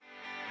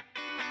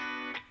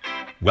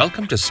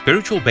Welcome to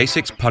Spiritual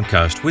Basics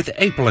Podcast with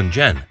April and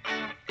Jen,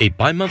 a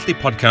bi-monthly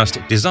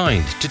podcast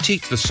designed to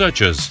teach the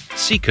searchers,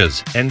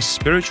 seekers, and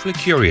spiritually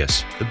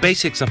curious the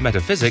basics of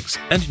metaphysics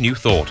and New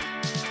Thought.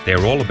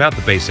 They're all about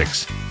the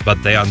basics,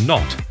 but they are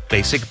not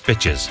basic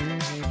bitches.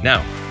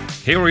 Now,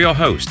 here are your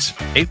hosts,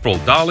 April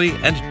Darley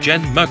and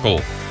Jen Merkel.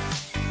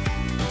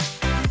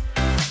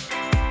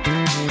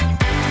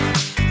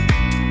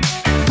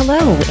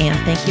 Hello, and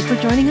thank you for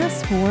joining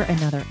us for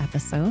another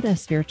episode of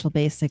Spiritual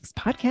Basics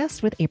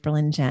Podcast with April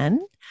and Jen.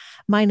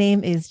 My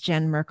name is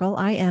Jen Merkel.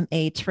 I am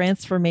a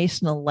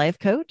transformational life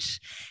coach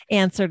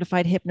and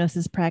certified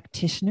hypnosis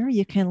practitioner.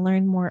 You can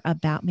learn more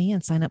about me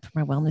and sign up for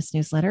my wellness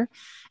newsletter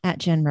at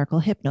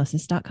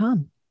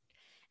jenmerkelhypnosis.com.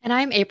 And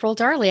I'm April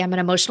Darley. I'm an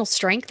emotional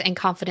strength and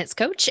confidence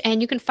coach,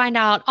 and you can find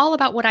out all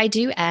about what I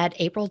do at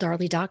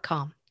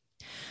aprildarley.com.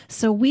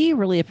 So we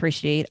really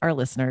appreciate our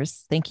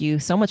listeners. Thank you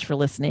so much for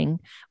listening.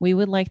 We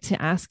would like to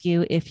ask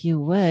you if you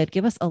would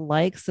give us a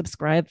like,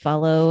 subscribe,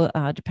 follow,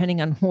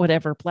 depending on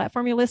whatever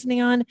platform you're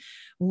listening on.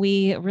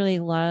 We really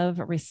love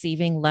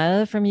receiving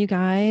love from you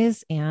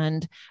guys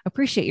and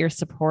appreciate your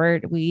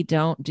support. We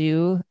don't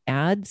do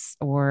ads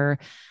or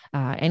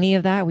any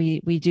of that. We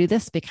do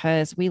this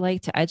because we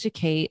like to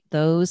educate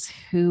those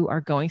who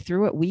are going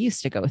through what we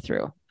used to go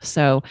through.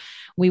 So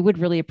we would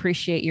really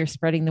appreciate your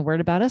spreading the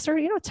word about us, or,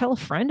 tell a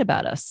friend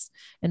about us,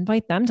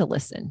 invite them to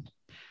listen.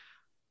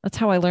 That's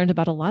how I learned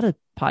about a lot of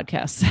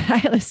podcasts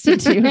I listen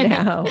to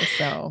now.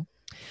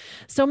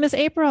 So Miss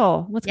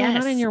April, what's going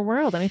on in your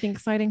world? Anything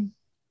exciting?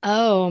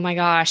 Oh my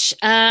gosh.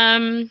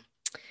 Well,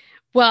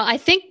 I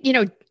think,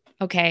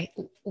 okay,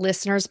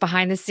 listeners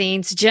behind the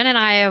scenes, Jen and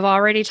I have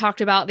already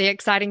talked about the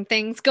exciting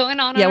things going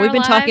on. Yeah, we've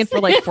been talking for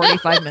like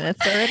 45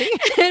 minutes already.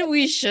 And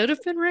we should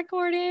have been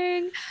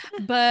recording.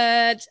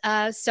 But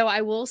so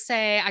I will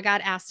say I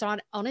got asked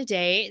on a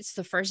date. It's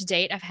the first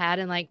date I've had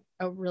in like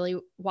a really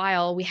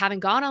while. We haven't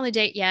gone on the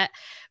date yet,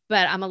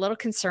 but I'm a little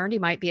concerned he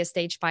might be a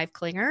stage 5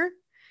 clinger.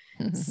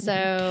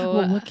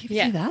 So what gives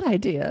you that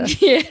idea?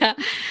 Yeah.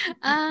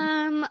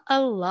 A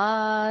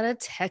lot of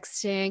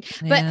texting,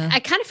 but I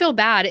kind of feel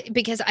bad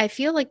because I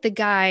feel like the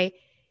guy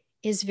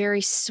is very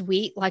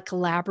sweet, like a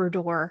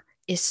Labrador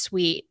is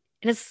sweet.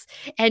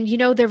 And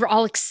they're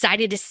all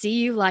excited to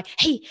see you, like,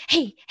 hey,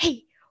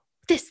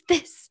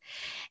 this.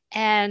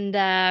 And,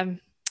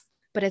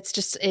 but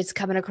it's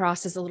coming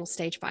across as a little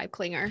stage 5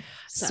 clinger.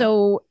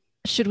 So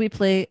should we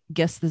play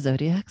Guess the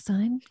Zodiac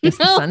sign? Guess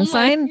the sun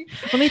sign?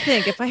 Let me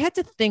think. If I had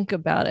to think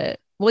about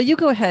it. Well, you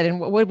go ahead. And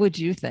what would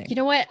you think? You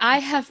know what? I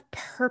have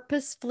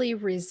purposefully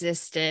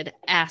resisted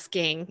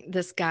asking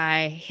this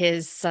guy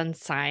his sun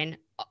sign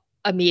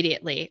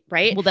immediately,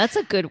 right? Well, that's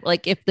a good,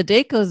 like, if the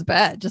date goes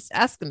bad, just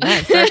ask him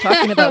that. Start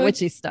talking about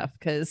witchy stuff,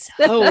 because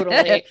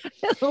totally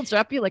it'll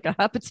drop you like a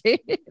hot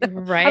potato.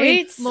 Right? I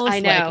mean, most I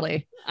know.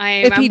 likely.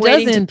 If he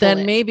doesn't,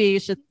 then maybe you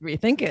should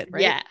rethink it,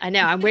 right? Yeah, I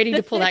know. I'm waiting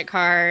to pull that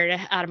card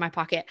out of my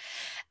pocket.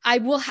 I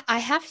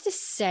have to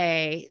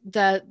say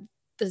the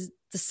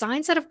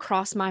signs that have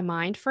crossed my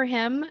mind for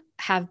him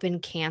have been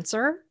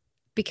Cancer,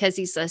 because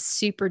he's a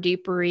super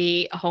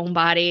dupery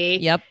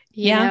homebody. Yep.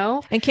 You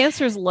know? And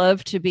Cancers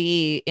love to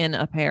be in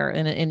a pair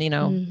and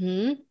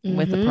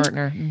with a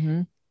partner.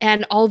 Mm-hmm.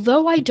 And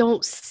although I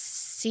don't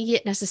see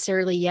it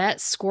necessarily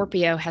yet,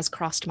 Scorpio has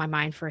crossed my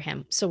mind for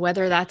him. So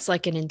whether that's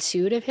like an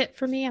intuitive hit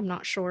for me, I'm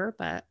not sure,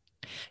 but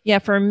yeah,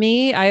 for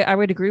me, I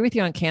would agree with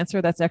you on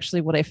Cancer. That's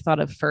actually what I thought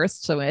of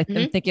first. So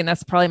I'm thinking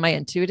that's probably my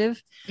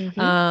intuitive.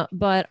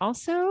 But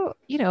also,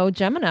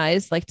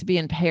 Geminis like to be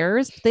in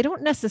pairs. But they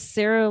don't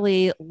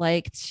necessarily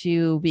like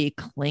to be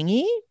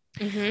clingy,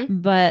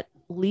 but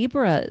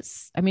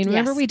Libras. I mean,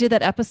 remember we did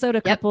that episode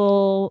a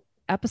couple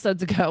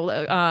episodes ago,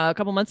 a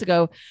couple months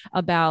ago,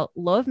 about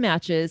love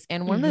matches.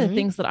 And one of the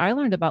things that I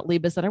learned about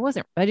Libras that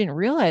I didn't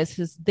realize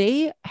is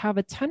they have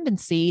a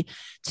tendency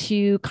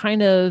to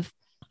kind of,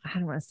 I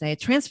don't want to say,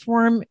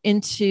 transform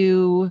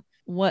into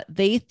what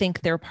they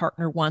think their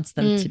partner wants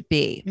them to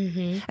be.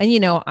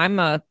 And, I'm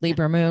a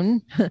Libra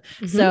moon.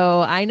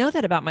 So I know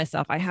that about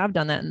myself. I have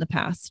done that in the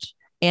past.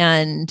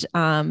 And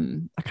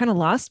I kind of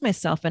lost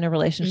myself in a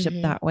relationship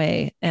that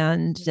way.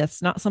 And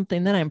that's not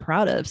something that I'm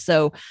proud of.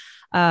 So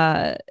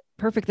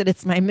perfect that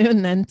it's my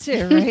moon then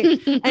too,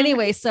 right?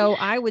 Anyway, so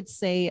I would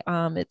say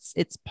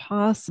it's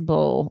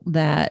possible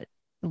that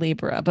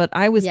Libra, but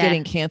I was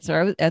getting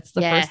Cancer. That's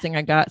the first thing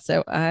I got.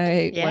 So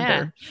I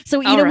wonder. So,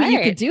 what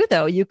you could do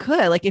though, you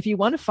could, like, if you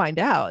want to find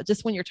out,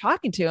 just when you're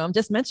talking to them,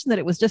 just mention that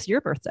it was just your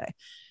birthday.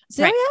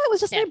 So it was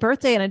just my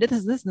birthday and I did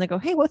this, and they go,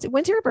 hey,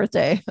 when's your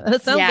birthday?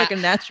 That sounds like a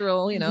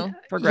natural,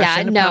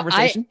 progression of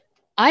conversation.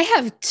 I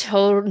have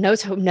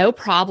no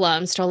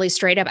problems totally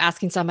straight up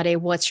asking somebody,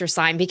 what's your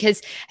sign?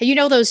 Because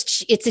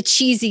it's a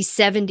cheesy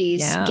 70s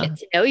get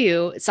to know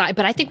you sign,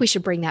 but I think we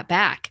should bring that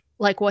back.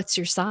 Like, what's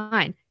your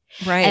sign?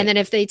 Right. And then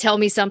if they tell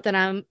me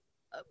something,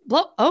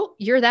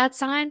 you're that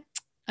sign.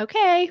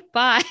 Okay,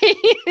 bye.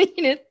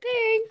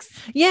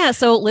 Thanks. Yeah.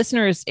 So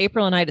listeners,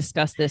 April and I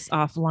discussed this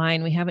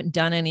offline. We haven't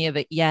done any of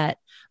it yet,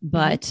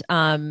 but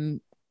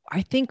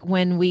I think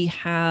when we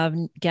have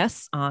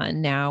guests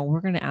on now,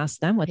 we're going to ask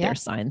them what their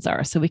signs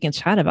are so we can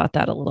chat about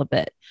that a little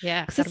bit.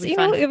 Yeah. Because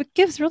it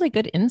gives really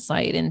good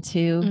insight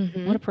into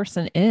what a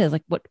person is,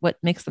 like what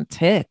makes them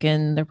tick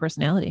and their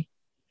personality.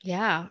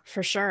 Yeah,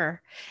 for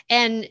sure.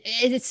 And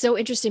it's so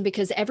interesting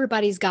because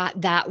everybody's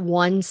got that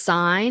one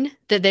sign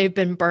that they've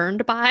been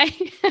burned by,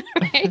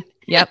 right?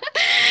 Yep.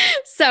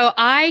 So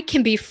I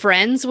can be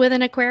friends with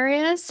an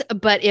Aquarius,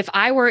 but if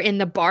I were in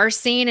the bar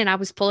scene and I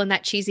was pulling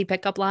that cheesy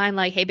pickup line,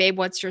 like, hey, babe,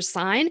 what's your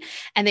sign?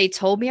 And they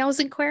told me I was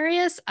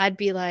Aquarius, I'd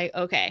be like,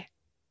 okay,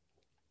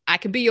 I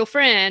can be your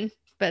friend,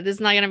 but this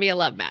is not going to be a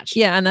love match.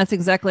 Yeah. And that's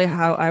exactly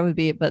how I would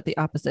be, but the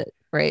opposite,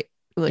 right?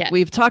 Like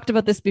we've talked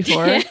about this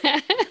before.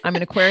 I'm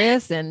an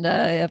Aquarius, and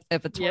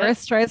if a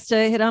Taurus tries to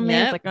hit on me,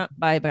 it's like, oh,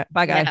 bye,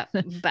 guy.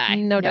 Yeah, bye.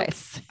 No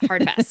dice.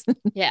 Hard pass.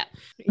 Yeah.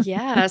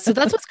 Yeah. So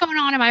that's what's going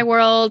on in my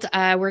world.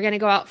 We're going to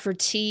go out for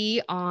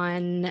tea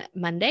on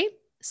Monday.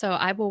 So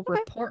I will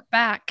report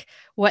back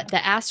what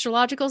the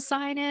astrological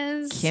sign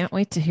is. Can't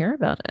wait to hear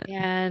about it.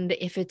 And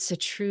if it's a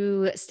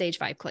true stage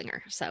 5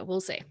 clinger. So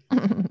we'll see.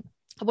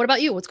 What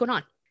about you? What's going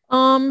on? I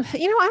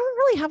don't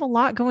really have a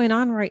lot going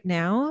on right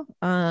now.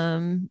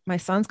 My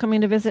son's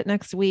coming to visit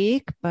next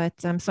week, but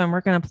so I'm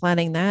working on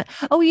planning that.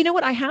 Oh, you know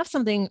what? I have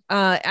something,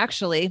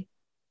 actually,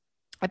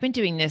 I've been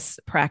doing this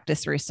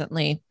practice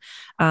recently.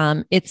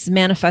 It's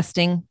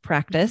manifesting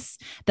practice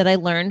that I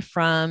learned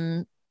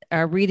from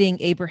reading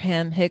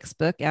Abraham Hicks'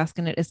 book, Ask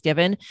and It Is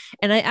Given.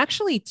 And I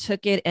actually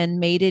took it and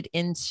made it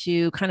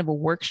into kind of a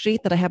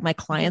worksheet that I have my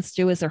clients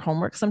do as their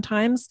homework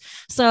sometimes.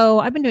 So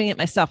I've been doing it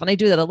myself, and I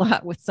do that a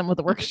lot with some of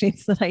the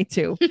worksheets that I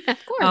do.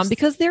 Of course.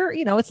 Because they're,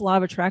 it's law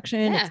of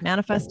attraction, it's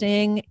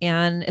manifesting.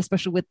 And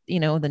especially with, the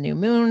new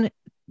moon,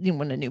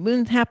 when a new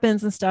moon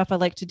happens and stuff, I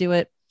like to do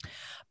it.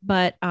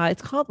 But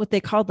it's called what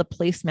they call the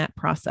placemat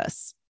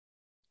process.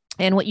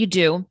 And what you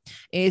do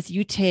is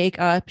you take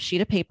a sheet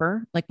of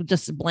paper, like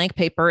just blank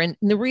paper. And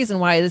the reason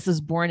why this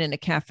is born in a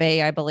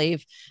cafe, I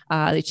believe,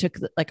 they took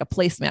like a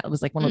placemat. It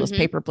was like one of those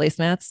paper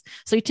placemats.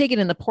 So you take it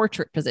in the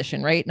portrait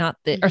position, right? Not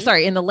the, or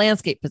sorry, in the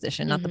landscape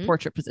position, not the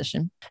portrait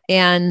position.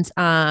 And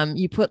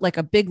you put like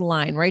a big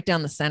line right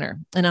down the center.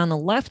 And on the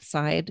left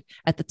side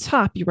at the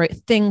top, you write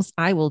things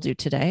I will do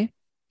today.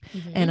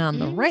 And on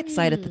the right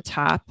side at the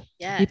top,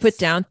 you put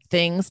down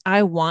things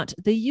I want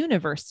the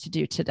universe to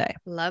do today.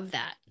 Love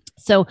that.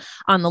 So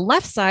on the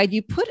left side,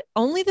 you put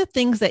only the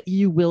things that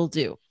you will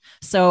do.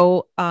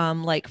 So,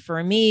 like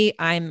for me,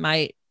 I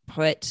might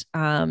put,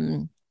 I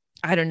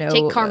don't know,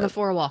 take karma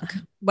for a walk.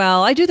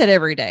 Well, I do that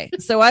every day,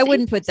 so I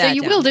wouldn't put that. So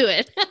you down. Will do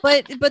it,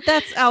 but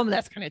that's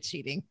kind of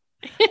cheating.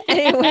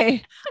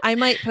 Anyway, I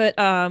might put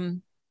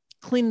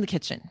clean the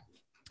kitchen.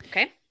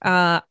 Okay.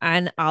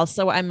 And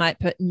also I might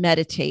put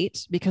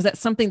meditate, because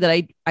that's something that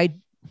I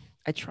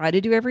try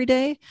to do every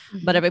day,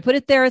 but if I put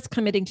it there, it's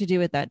committing to do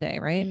it that day.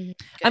 Right.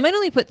 I might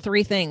only put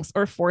 3 things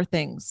or 4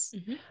 things.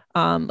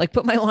 Like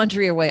put my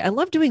laundry away. I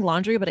love doing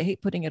laundry, but I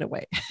hate putting it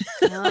away.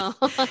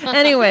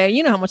 Anyway,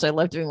 you know how much I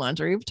love doing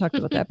laundry. We've talked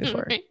about that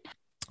before. Right.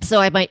 So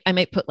I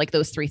might put like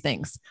those 3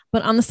 things,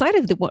 but on the side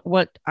of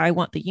what I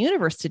want the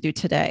universe to do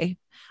today,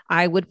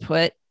 I would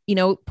put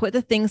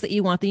the things that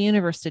you want the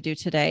universe to do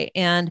today.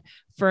 And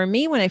for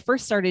me, when I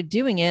first started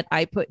doing it,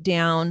 I put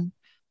down,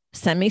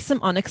 send me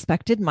some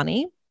unexpected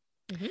money.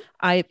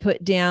 I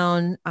put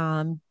down,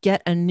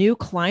 get a new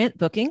client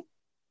booking.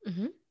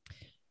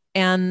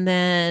 And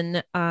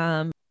then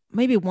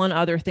maybe one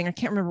other thing. I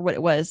can't remember what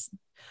it was,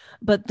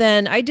 but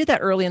then I did that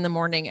early in the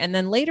morning. And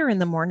then later in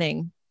the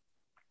morning,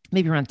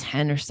 maybe around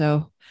 10 or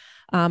so,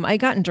 I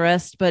gotten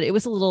dressed, but it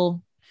was a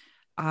little,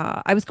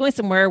 I was going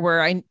somewhere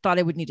where I thought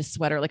I would need a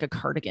sweater, like a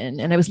cardigan.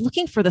 And I was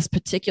looking for this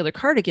particular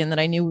cardigan that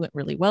I knew went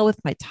really well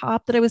with my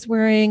top that I was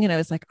wearing. And I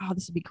was like, oh,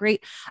 this would be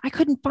great. I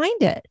couldn't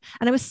find it.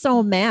 And I was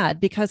so mad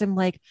because I'm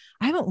like,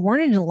 I haven't worn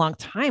it in a long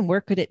time.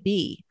 Where could it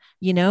be?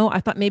 I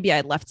thought maybe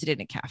I left it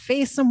in a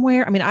cafe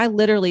somewhere. I mean, I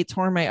literally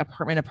tore my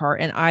apartment apart,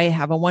 and I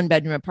have a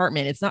 1-bedroom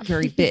apartment. It's not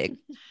very big.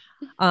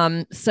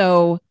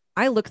 So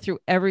I looked through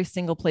every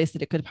single place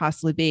that it could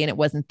possibly be, and it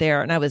wasn't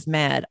there. And I was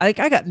mad. I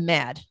got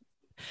mad.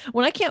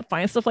 When I can't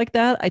find stuff like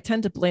that, I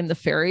tend to blame the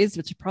fairies,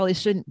 which I probably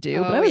shouldn't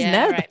do. But I was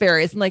mad at the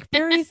fairies. I'm like,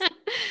 fairies,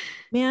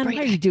 man, why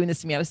are you doing this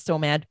to me? I was so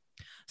mad.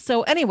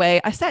 So anyway,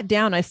 I sat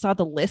down. I saw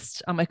the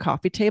list on my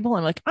coffee table.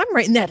 I'm like, I'm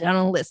writing that down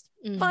on a list.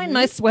 Find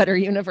my sweater,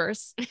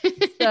 universe.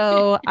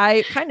 So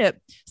I kind of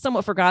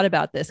somewhat forgot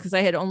about this because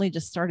I had only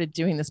just started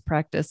doing this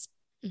practice.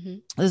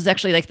 This is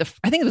actually like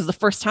I think it was the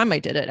first time I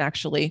did it,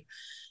 actually.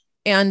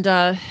 And,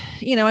 I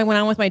went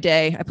on with my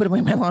day. I put away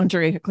my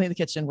laundry, I cleaned the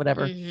kitchen,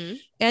 whatever. And,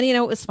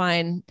 it was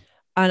fine.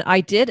 And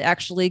I did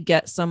actually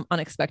get some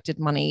unexpected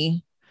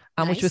money,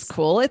 which was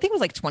cool. I think it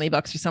was like $20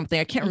 or something.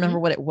 I can't remember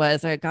what it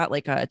was. I got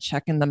like a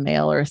check in the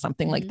mail or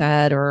something like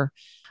that. Or,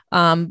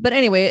 but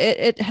anyway,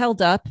 it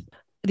held up.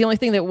 The only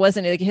thing that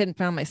wasn't, I hadn't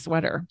found my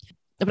sweater,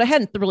 but I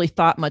hadn't really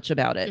thought much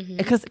about it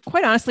because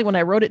quite honestly, when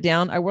I wrote it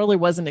down, I really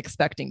wasn't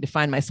expecting to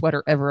find my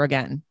sweater ever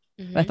again.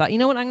 But I thought, you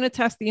know what, I'm going to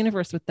test the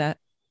universe with that.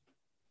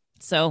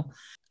 So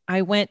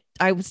I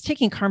was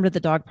taking Karma to the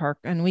dog park,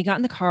 and we got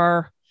in the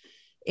car,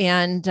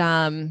 and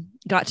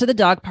got to the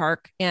dog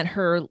park, and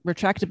her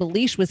retractable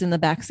leash was in the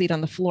back seat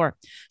on the floor.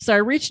 So I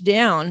reached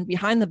down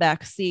behind the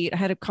back seat. I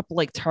had a couple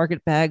like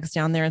Target bags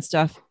down there and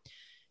stuff.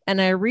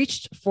 And I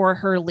reached for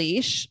her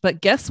leash,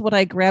 but guess what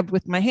I grabbed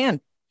with my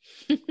hand?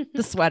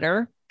 The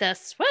sweater.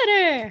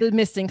 The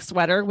missing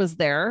sweater was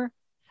there.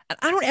 And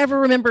I don't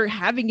ever remember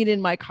having it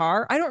in my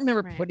car. I don't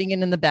remember putting it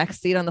in the back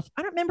seat I don't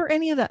remember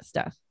any of that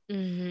stuff.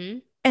 Mm-hmm.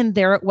 And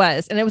there it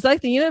was. And it was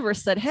like the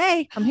universe said,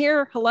 hey, I'm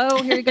here.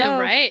 Hello, here you go.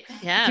 Right.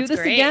 Yeah. Do this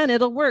again.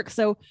 It'll work.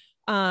 So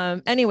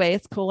anyway,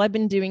 it's cool. I've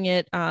been doing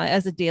it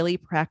as a daily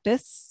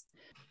practice.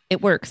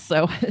 It works.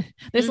 So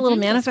there's a little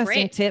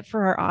manifesting tip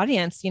for our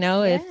audience.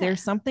 If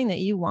there's something that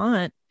you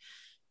want,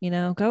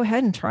 go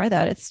ahead and try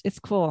that. It's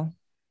cool.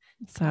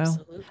 So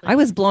absolutely. I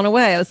was blown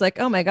away. I was like,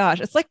 oh my gosh.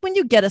 It's like when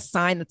you get a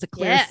sign that's a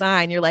clear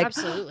sign, you're like,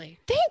 absolutely.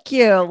 Oh, thank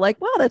you. Like,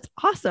 wow, that's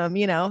awesome.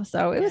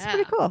 So it was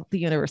pretty cool. The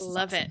universe.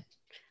 Love it.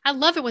 I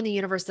love it when the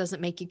universe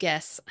doesn't make you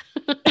guess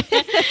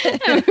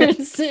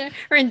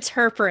or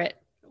interpret.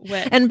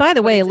 And by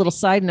the way, a little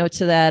side note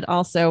to that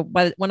also,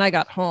 when I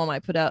got home, I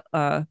put out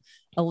a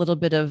little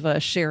bit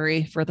of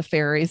sherry for the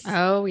fairies.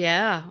 Oh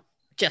yeah.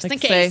 Just in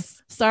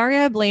case. Sorry,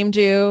 I blamed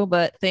you,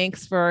 but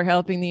thanks for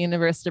helping the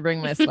universe to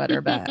bring my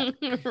sweater back.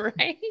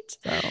 Right.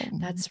 So,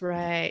 that's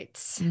right.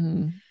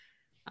 Mm-hmm.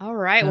 All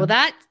right. Well,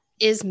 that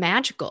is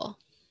magical.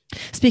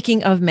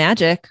 Speaking of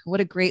magic, what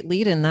a great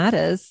lead in that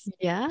is.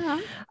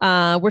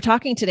 Yeah. We're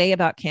talking today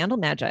about candle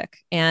magic,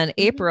 and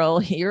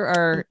April, you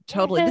are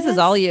totally, this is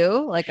all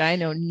you. Like, I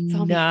know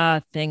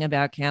nothing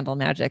about candle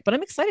magic, but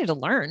I'm excited to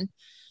learn.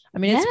 I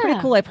mean, it's pretty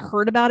cool. I've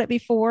heard about it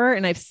before,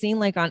 and I've seen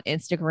like on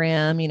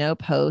Instagram,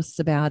 posts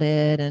about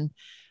it and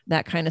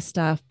that kind of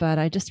stuff, but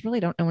I just really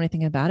don't know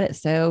anything about it.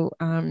 So,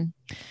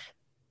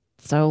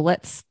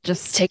 let's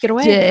just take it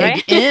away.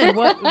 Dig in.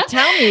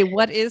 Tell me,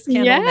 what is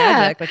candle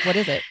magic? Like, what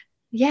is it?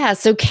 Yeah.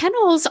 So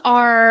candles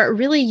are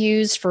really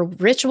used for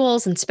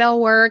rituals and spell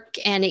work,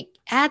 and it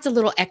adds a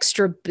little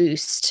extra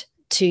boost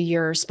to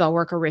your spell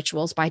work or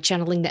rituals by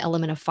channeling the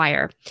element of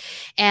fire.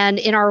 And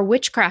in our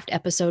witchcraft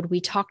episode, we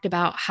talked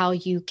about how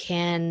you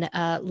can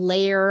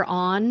layer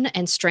on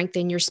and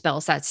strengthen your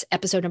spells. That's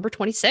episode number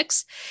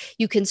 26.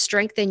 You can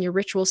strengthen your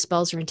ritual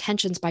spells or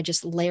intentions by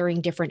just layering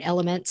different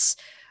elements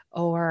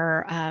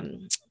or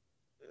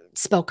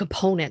spell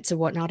components and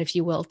whatnot, if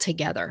you will,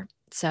 together.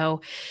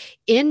 So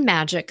in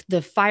magic,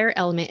 the fire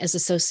element is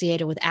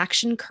associated with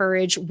action,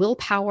 courage,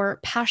 willpower,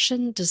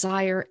 passion,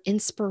 desire,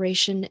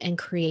 inspiration, and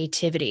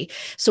creativity.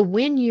 So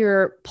when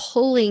you're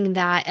pulling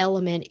that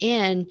element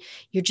in,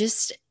 you're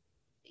just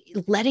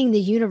letting the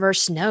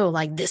universe know,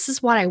 like, this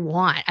is what I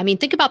want. I mean,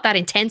 think about that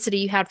intensity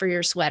you had for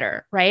your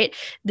sweater, right?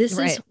 This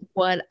is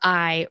what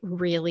I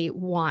really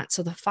want.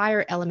 So the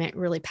fire element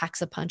really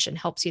packs a punch and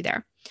helps you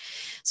there.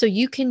 So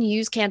you can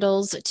use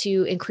candles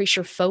to increase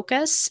your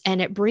focus,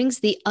 and it brings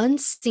the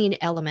unseen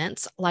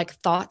elements like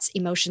thoughts,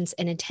 emotions,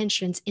 and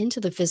intentions into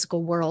the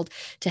physical world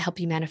to help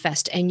you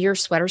manifest. And your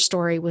sweater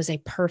story was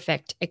a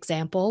perfect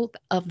example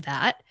of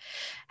that.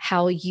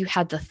 How you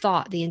had the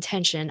thought, the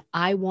intention,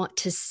 I want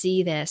to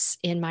see this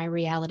in my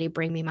reality,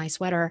 bring me my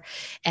sweater,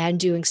 and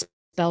doing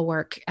spell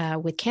work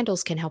with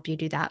candles can help you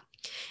do that.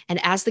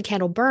 And as the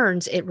candle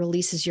burns, it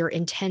releases your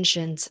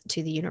intentions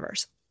to the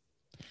universe.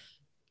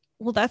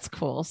 Well, that's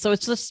cool. So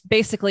it's just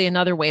basically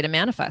another way to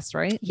manifest,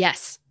 right?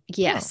 Yes.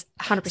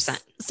 100%.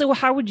 So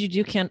how would you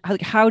do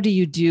how do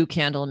you do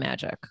candle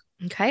magic?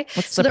 Okay.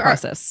 What's the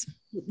process?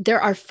 There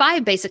are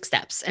 5 basic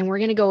steps, and we're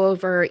going to go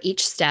over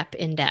each step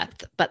in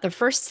depth. But the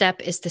first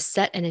step is to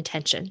set an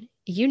intention.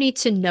 You need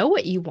to know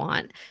what you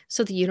want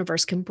so the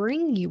universe can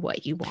bring you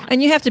what you want.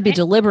 And you have to be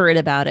deliberate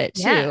about it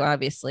too,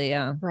 obviously.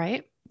 Yeah.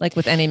 Right. Like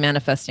with any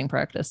manifesting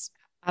practice.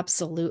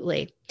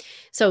 Absolutely.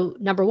 So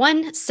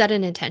 1, set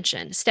an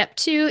intention. Step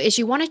 2 is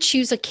you want to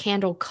choose a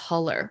candle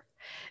color,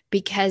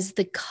 because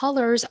the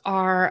colors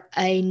are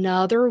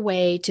another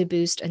way to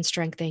boost and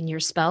strengthen your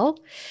spell.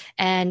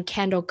 And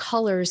candle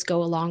colors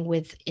go along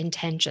with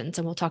intentions.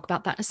 And we'll talk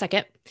about that in a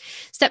second.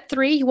 Step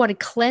 3, you want to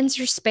cleanse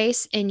your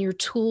space and your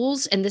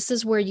tools. And this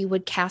is where you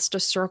would cast a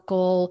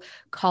circle,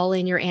 call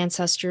in your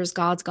ancestors,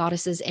 gods,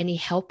 goddesses, any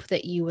help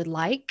that you would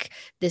like.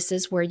 This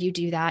is where you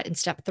do that in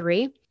step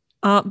 3.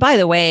 By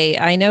the way,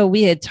 I know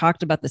we had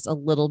talked about this a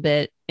little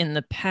bit in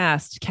the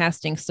past,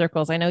 casting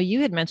circles. I know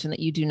you had mentioned that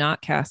you do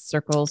not cast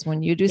circles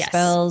when you do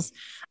spells.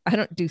 I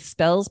don't do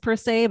spells per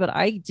se, but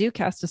I do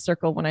cast a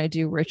circle when I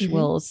do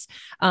rituals.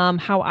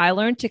 How I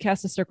learned to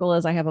cast a circle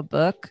is I have a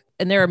book,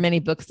 and there are many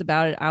books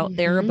about it out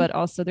there, but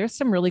also there's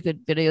some really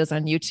good videos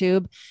on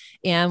YouTube.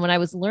 And when I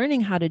was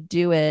learning how to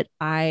do it,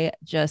 I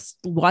just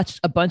watched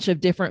a bunch of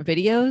different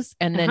videos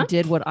and then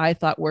did what I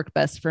thought worked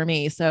best for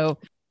me. So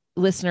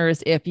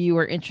listeners, if you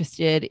are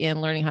interested in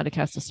learning how to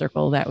cast a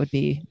circle, that would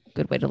be a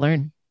good way to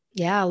learn.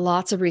 Yeah,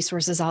 lots of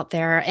resources out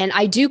there. And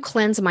I do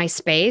cleanse my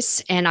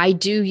space, and I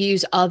do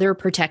use other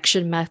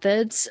protection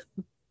methods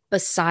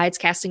besides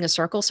casting a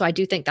circle. So I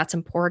do think that's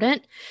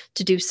important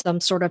to do some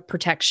sort of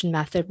protection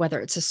method,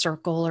 whether it's a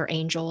circle or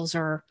angels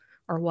or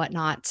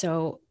whatnot.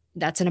 So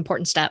that's an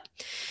important step.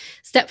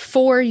 Step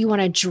 4, you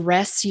want to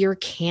dress your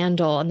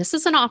candle. And this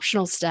is an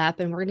optional step.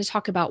 And we're going to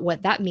talk about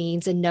what that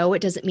means. And no,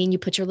 it doesn't mean you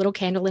put your little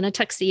candle in a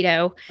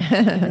tuxedo,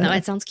 even though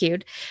it sounds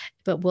cute,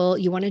 but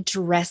you want to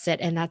dress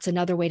it. And that's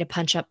another way to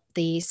punch up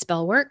the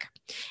spell work.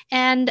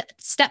 And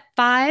step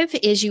 5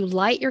 is you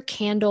light your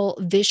candle,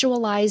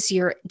 visualize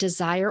your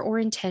desire or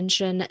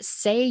intention,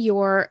 say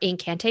your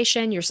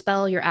incantation, your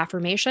spell, your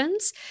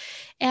affirmations.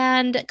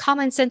 And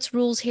common sense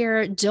rules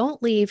here,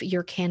 don't leave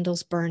your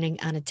candles burning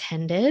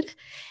unattended.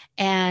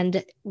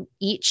 And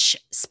each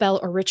spell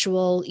or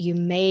ritual, you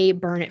may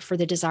burn it for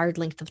the desired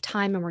length of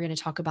time. And we're going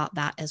to talk about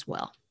that as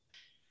well.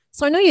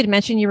 So I know you'd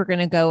mentioned you were going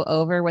to go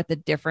over what the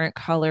different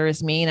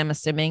colors mean. I'm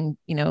assuming,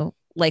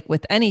 like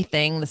with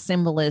anything, the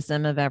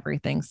symbolism of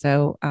everything.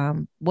 So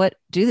what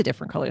do the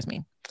different colors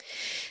mean?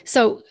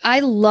 So I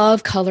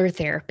love color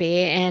therapy,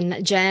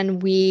 and Jen,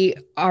 we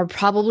are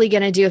probably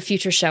going to do a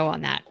future show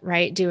on that,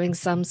 right? Doing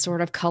some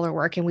sort of color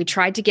work. And we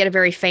tried to get a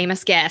very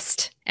famous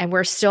guest, and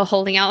we're still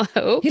holding out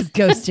hope. He's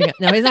ghosting it.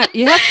 No, he's not.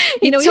 He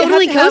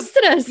totally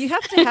ghosted us. You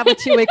have to have a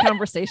two-way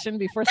conversation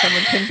before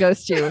someone can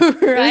ghost you.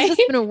 Right? It's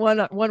just been a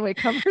one-way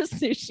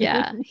conversation.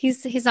 Yeah,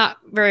 he's not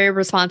very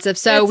responsive.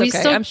 So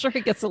I'm sure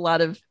he gets a lot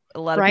of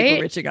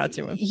people reaching out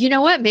to him. You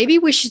know what? Maybe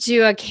we should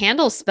do a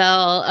candle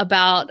spell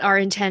about our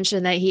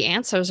intention that he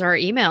answers our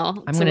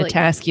email. I'm going to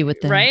task you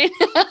with that. Right?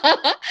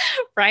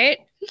 Right?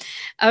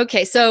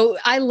 Okay. So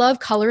I love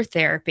color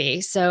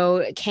therapy.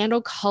 So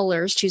candle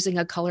colors, choosing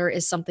a color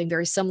is something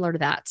very similar to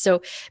that.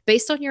 So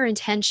based on your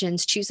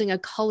intentions, choosing a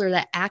color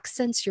that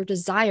accents your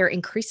desire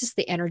increases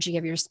the energy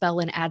of your spell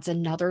and adds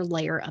another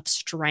layer of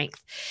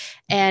strength.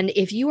 And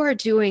if you are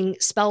doing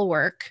spell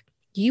work,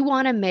 you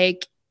want to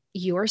make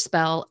your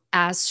spell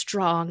as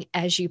strong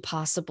as you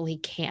possibly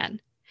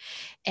can.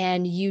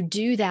 And you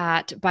do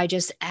that by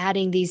just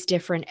adding these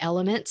different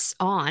elements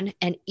on,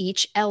 and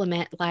each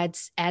element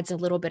adds a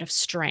little bit of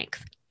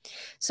strength.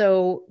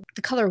 So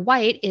the color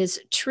white is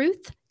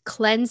truth,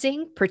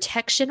 cleansing,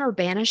 protection, or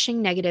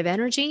banishing negative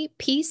energy,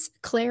 peace,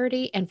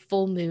 clarity, and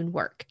full moon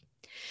work.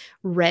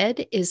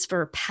 Red is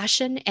for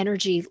passion,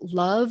 energy,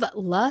 love,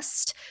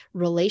 lust,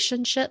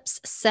 relationships,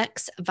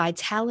 sex,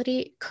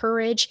 vitality,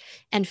 courage,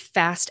 and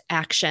fast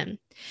action.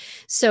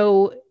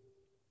 So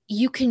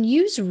you can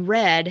use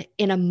red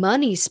in a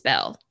money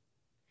spell.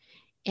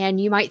 And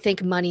you might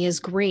think money is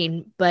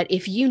green, but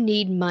if you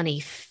need money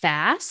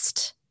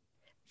fast,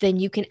 then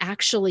you can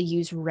actually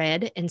use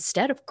red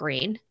instead of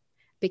green,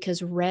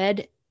 because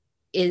red,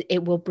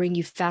 it will bring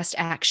you fast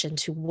action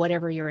to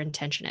whatever your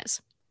intention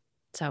is.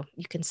 So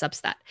you can subs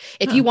that.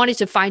 If you wanted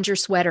to find your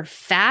sweater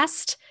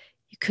fast,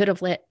 you could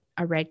have lit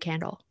a red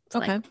candle.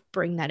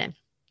 Bring that in.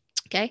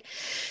 Okay.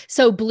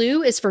 So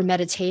blue is for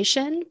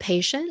meditation,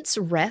 patience,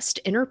 rest,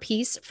 inner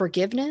peace,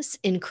 forgiveness,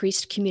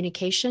 increased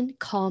communication,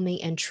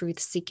 calming, and truth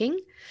seeking.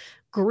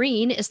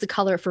 Green is the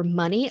color for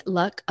money,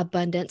 luck,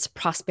 abundance,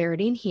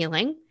 prosperity, and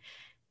healing.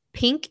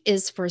 Pink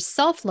is for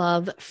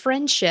self-love,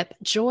 friendship,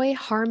 joy,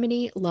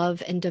 harmony,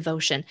 love, and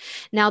devotion.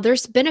 Now,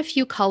 there's been a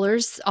few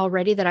colors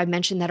already that I've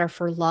mentioned that are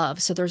for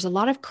love. So there's a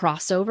lot of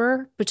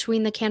crossover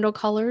between the candle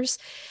colors.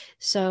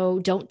 So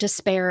don't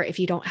despair if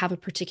you don't have a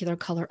particular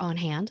color on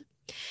hand.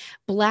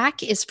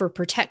 Black is for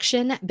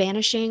protection,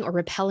 banishing or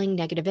repelling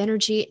negative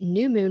energy,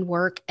 new moon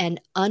work,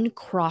 and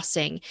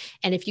uncrossing.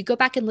 And if you go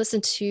back and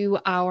listen to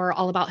our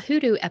All About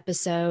Hoodoo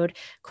episode,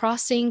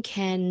 crossing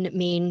can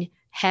mean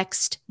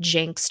hexed,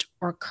 jinxed,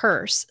 or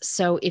curse.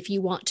 So if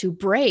you want to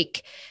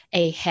break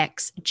a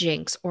hex,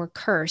 jinx, or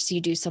curse,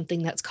 you do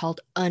something that's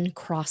called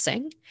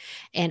uncrossing,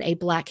 and a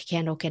black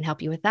candle can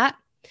help you with that.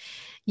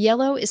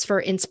 Yellow is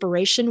for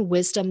inspiration,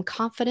 wisdom,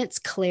 confidence,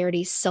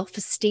 clarity,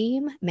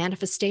 self-esteem,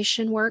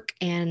 manifestation work,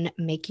 and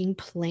making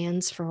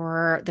plans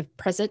for the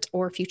present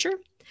or future.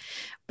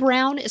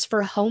 Brown is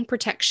for home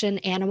protection,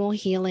 animal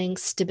healing,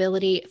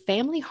 stability,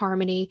 family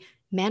harmony,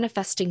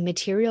 manifesting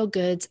material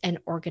goods, and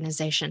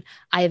organization.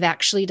 I have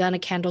actually done a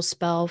candle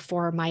spell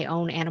for my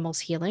own animals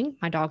healing.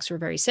 My dogs were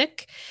very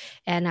sick,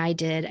 and I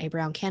did a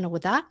brown candle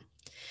with that.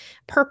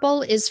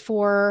 Purple is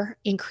for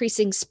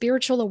increasing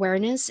spiritual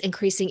awareness,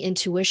 increasing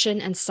intuition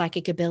and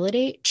psychic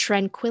ability,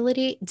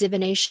 tranquility,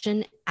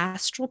 divination,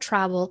 astral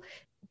travel,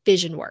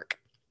 vision work.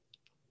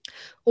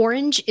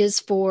 Orange is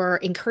for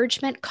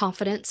encouragement,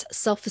 confidence,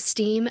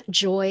 self-esteem,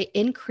 joy,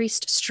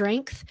 increased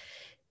strength,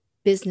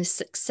 business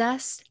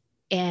success,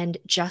 and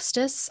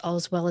justice,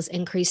 as well as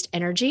increased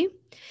energy.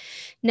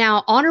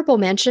 Now, honorable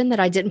mention that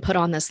I didn't put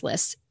on this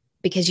list,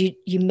 because you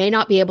may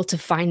not be able to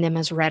find them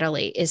as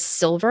readily, is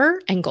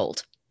silver and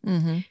gold.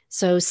 Mm-hmm.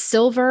 So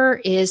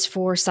silver is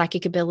for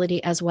psychic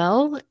ability as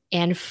well,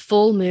 and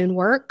full moon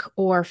work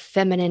or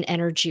feminine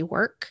energy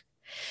work.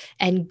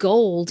 And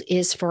gold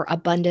is for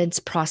abundance,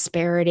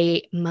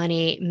 prosperity,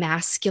 money,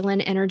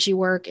 masculine energy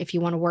work. If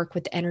you want to work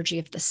with the energy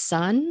of the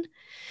sun,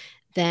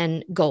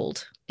 then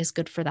gold is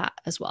good for that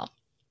as well.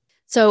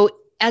 So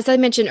as I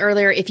mentioned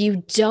earlier, if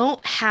you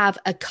don't have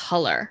a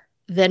color,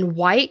 then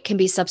white can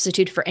be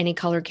substituted for any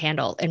color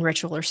candle in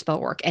ritual or spell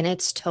work, and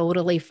it's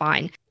totally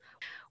fine.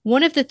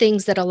 One of the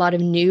things that a lot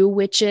of new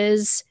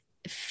witches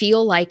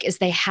feel like is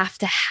they have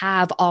to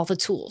have all the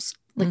tools.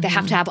 Like they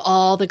have to have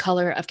all the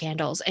color of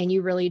candles, and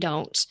you really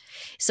don't.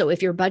 So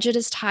if your budget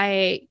is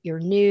tight, you're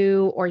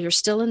new, or you're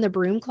still in the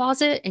broom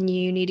closet and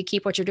you need to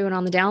keep what you're doing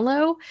on the down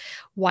low,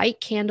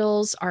 white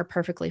candles are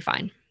perfectly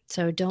fine.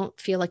 So don't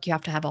feel like you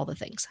have to have all the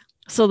things.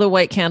 So the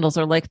white candles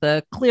are like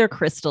the clear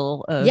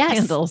crystal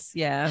candles.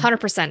 Yeah.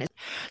 100%.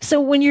 So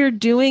when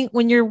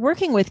you're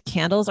working with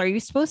candles, are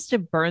you supposed to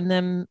burn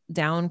them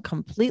down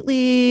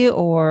completely,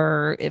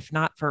 or if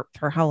not,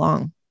 for how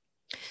long?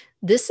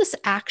 This is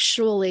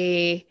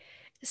actually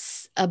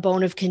a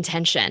bone of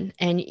contention,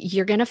 and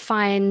you're going to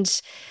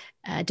find,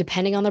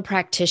 depending on the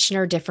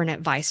practitioner, different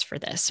advice for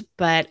this.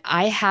 But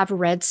I have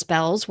read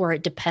spells where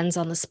it depends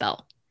on the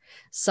spell.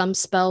 Some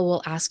spell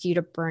will ask you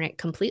to burn it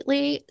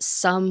completely.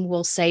 Some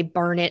will say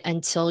burn it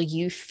until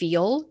you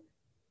feel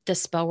the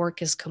spell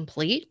work is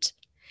complete.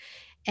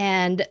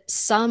 And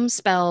some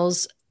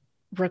spells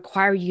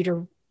require you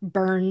to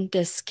burn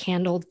this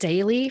candle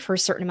daily for a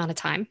certain amount of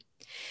time.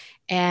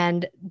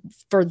 And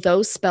for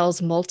those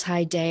spells,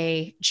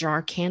 multi-day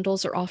jar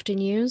candles are often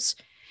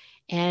used.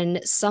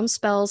 And some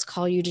spells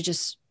call you to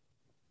just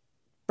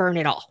burn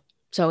it all.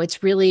 So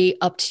it's really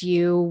up to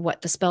you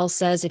what the spell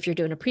says, if you're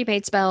doing a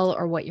pre-made spell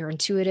or what your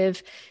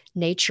intuitive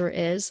nature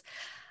is.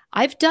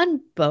 I've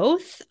done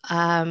both.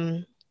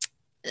 I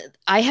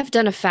have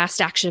done a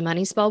fast action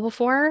money spell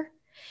before.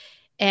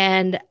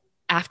 And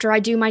after I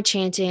do my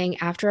chanting,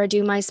 after I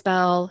do my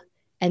spell,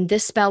 and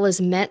this spell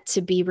is meant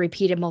to be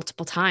repeated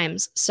multiple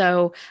times.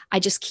 So I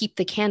just keep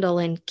the candle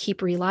and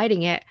keep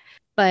relighting it.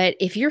 But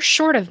if you're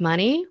short of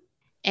money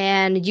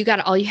and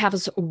all you have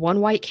is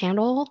one white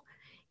candle,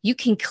 you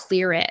can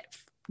clear it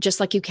just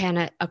like you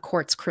can a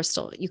quartz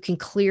crystal. You can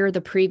clear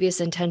the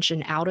previous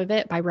intention out of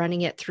it by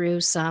running it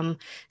through some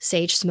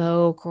sage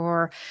smoke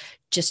or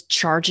just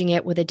charging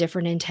it with a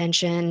different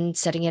intention,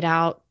 setting it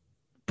out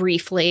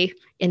briefly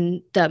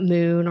in the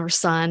moon or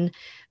sun.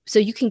 So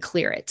you can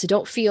clear it. So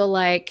don't feel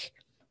like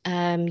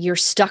you're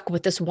stuck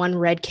with this one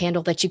red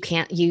candle that you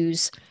can't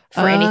use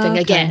for anything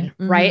again,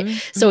 right?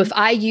 So if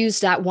I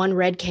used that one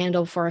red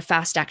candle for a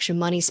fast action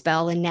money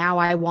spell, and now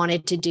I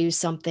wanted to do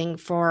something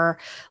for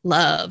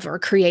love or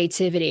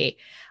creativity,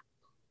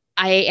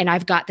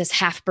 I've got this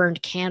half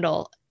burned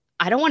candle,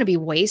 I don't want to be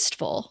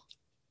wasteful,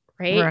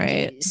 right?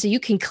 Right. So you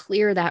can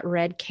clear that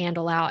red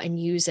candle out and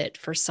use it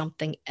for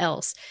something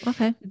else.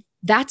 Okay.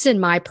 That's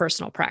in my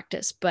personal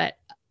practice, but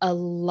a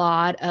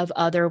lot of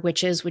other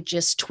witches would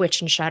just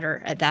twitch and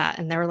shudder at that.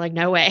 And they were like,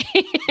 no way.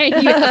 You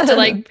have to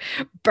like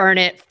burn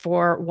it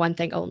for one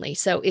thing only.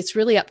 So it's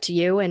really up to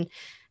you and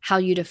how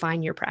you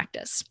define your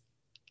practice.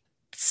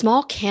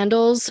 Small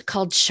candles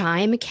called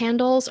chime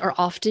candles are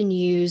often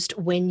used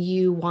when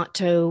you want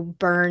to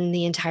burn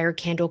the entire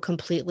candle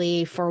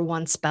completely for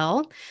one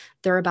spell.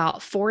 They're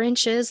about 4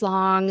 inches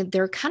long.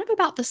 They're kind of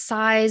about the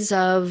size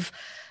of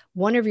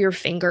one of your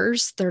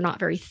fingers. They're not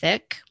very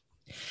thick.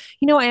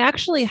 You know,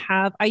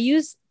 I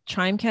use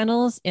chime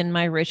candles in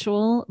my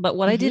ritual, but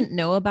what I didn't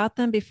know about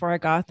them before I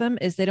got them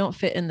is they don't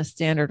fit in the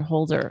standard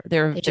holder.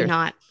 They're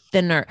not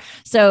thinner.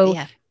 So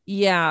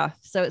yeah.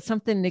 So it's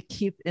something to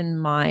keep in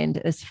mind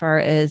as far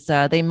as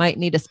they might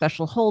need a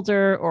special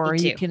holder, or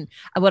you can,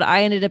 what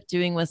I ended up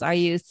doing was I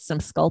used some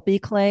Sculpey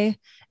clay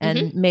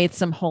and made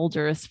some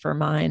holders for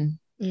mine.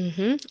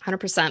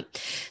 100%.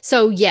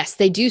 So yes,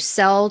 they do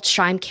sell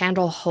chime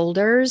candle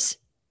holders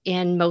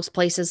in most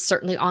places,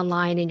 certainly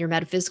online in your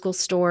metaphysical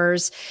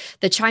stores.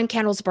 The chime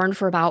candles burn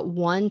for about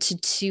 1 to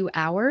 2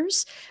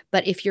 hours.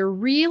 But if you're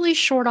really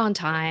short on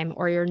time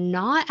or you're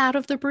not out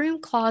of the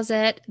broom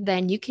closet,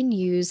 then you can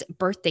use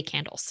birthday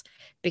candles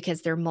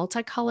because they're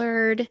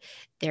multicolored,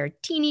 they're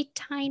teeny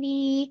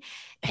tiny,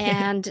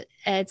 and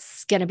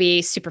it's going to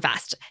be super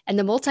fast. And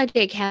the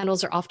multi-day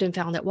candles are often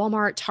found at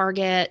Walmart,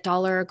 Target,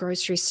 dollar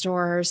grocery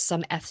stores,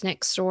 some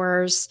ethnic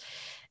stores,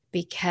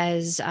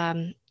 because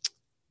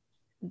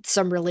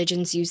some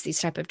religions use these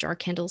type of jar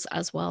candles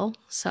as well.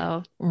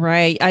 So,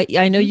 right.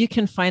 I know you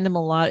can find them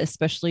a lot,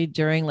 especially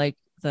during like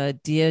the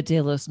Dia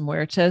de los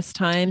Muertos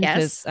time,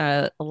 because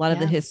a lot of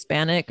the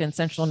Hispanic and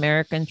Central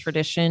American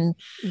tradition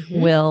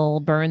will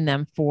burn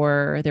them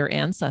for their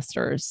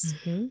ancestors.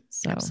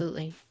 So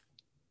absolutely.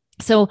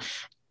 So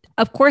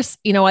of course,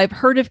 you know, I've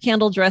heard of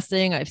candle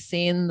dressing. I've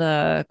seen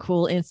the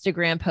cool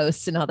Instagram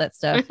posts and all that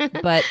stuff,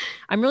 but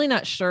I'm really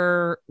not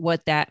sure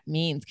what that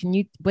means.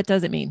 What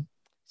does it mean?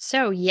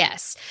 So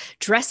yes,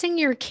 dressing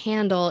your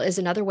candle is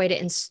another way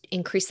to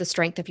increase the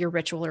strength of your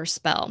ritual or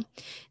spell.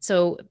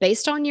 So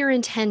based on your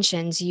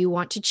intentions, you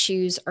want to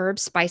choose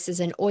herbs, spices,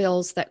 and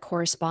oils that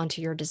correspond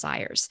to your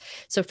desires.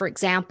 So for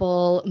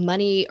example,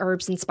 money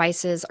herbs and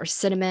spices are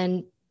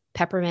cinnamon,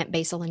 peppermint,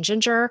 basil, and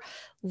ginger.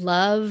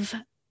 Love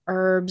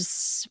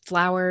herbs,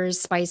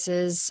 flowers,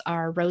 spices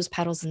are rose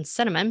petals and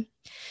cinnamon.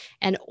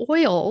 And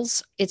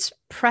oils, it's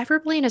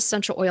preferably an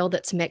essential oil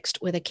that's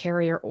mixed with a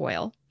carrier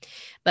oil.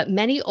 But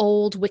many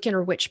old Wiccan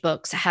or witch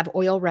books have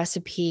oil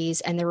recipes,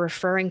 and they're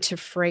referring to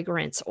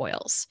fragrance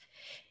oils.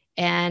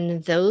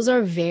 And those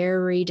are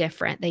very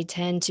different. They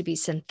tend to be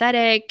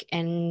synthetic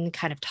and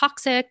kind of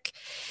toxic.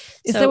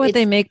 Is that what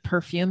they make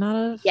perfume out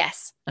of?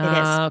 Yes, it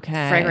is.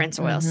 Okay. Fragrance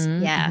oils.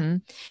 Yeah.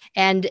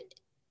 And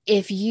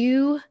if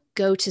you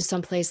go to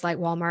some place like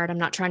Walmart, I'm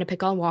not trying to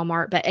pick on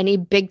Walmart, but any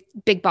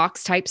big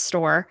box type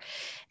store,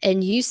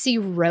 and you see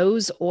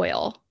rose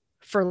oil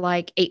for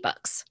like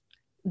 $8,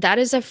 that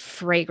is a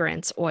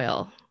fragrance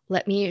oil.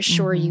 Let me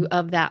assure you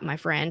of that, my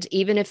friend,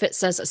 even if it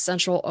says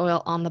essential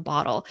oil on the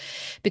bottle,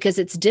 because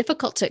it's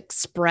difficult to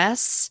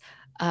express.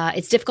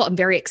 It's difficult and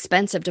very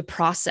expensive to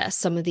process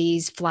some of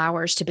these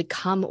flowers to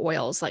become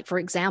oils. Like, for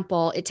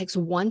example, it takes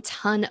 1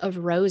 ton of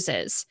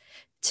roses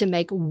to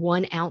make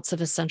 1 ounce of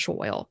essential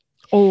oil.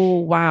 Oh,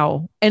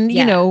 wow. And,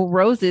 you know,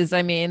 roses,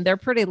 I mean, they're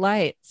pretty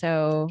light.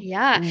 So,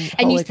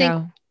 and you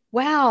think,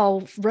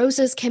 wow,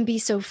 roses can be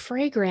so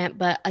fragrant,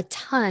 but a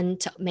ton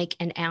to make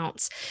an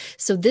ounce.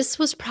 So this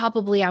was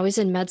probably, I was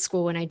in med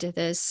school when I did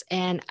this,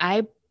 and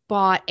I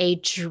bought a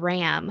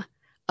dram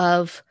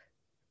of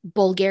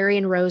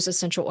Bulgarian rose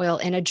essential oil,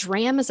 and a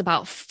dram is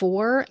about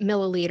 4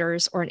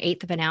 milliliters or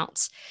 1/8 of an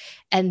ounce.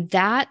 And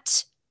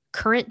that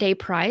current day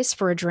price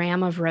for a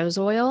dram of rose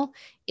oil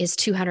is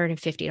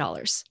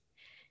 $250.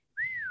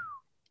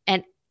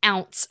 An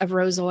ounce of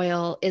rose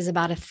oil is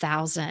about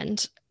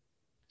 $1,000.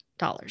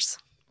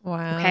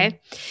 Wow.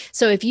 Okay.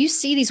 So if you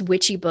see these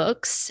witchy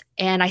books,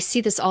 and I see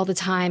this all the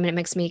time, and it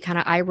makes me kind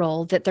of eye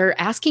roll, that they're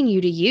asking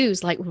you to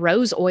use like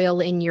rose oil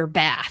in your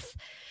bath.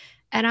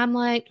 And I'm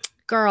like,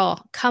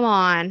 girl, come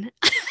on.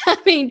 I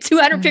mean,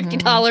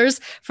 $250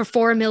 for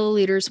 4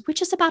 milliliters,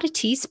 which is about a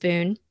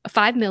teaspoon.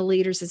 5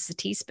 milliliters is a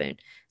teaspoon.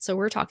 So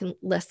we're talking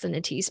less than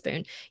a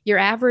teaspoon. Your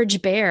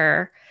average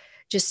bear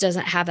just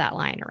doesn't have that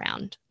lying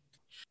around.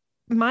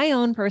 My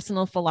own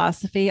personal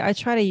philosophy, I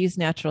try to use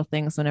natural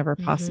things whenever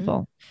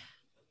possible.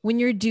 When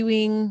you're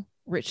doing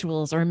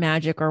rituals or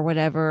magic or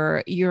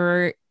whatever,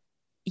 you're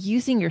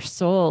using your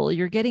soul,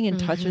 you're getting in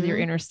touch with your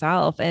inner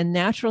self, and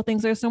natural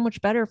things are so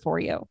much better for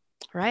you.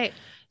 Right.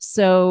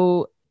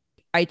 So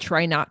I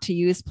try not to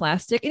use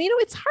plastic, and, you know,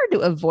 it's hard to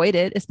avoid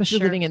it, especially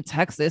living in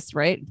Texas,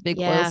 right? Big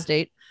oil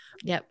state.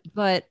 Yep.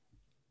 But,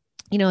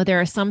 you know,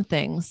 there are some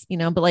things, you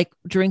know, but like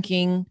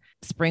drinking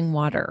spring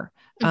water,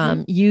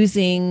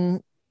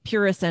 using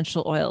pure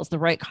essential oils, the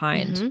right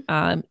kind,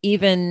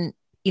 even,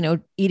 you know,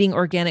 eating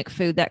organic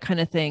food, that kind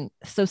of thing.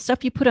 So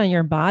stuff you put on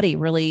your body,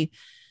 really,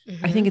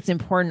 I think it's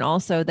important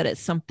also that it's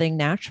something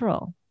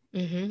natural.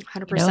 100%.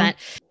 You know?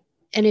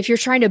 And if you're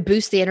trying to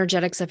boost the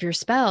energetics of your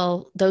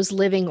spell, those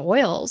living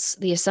oils,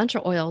 the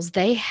essential oils,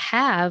 they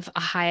have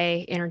a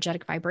high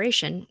energetic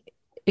vibration.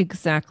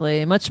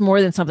 Exactly. Much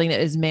more than something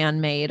that is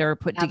man-made or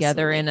put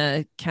together in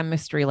a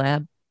chemistry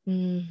lab.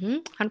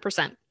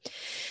 100%.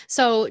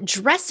 So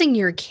dressing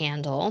your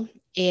candle,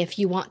 if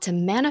you want to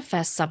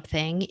manifest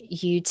something,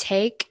 you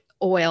take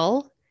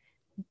oil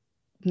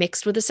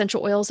mixed with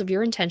essential oils of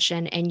your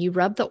intention, and you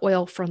rub the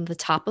oil from the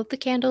top of the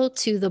candle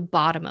to the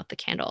bottom of the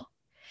candle.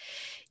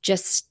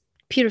 Just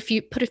put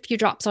a few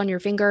drops on your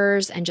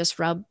fingers and just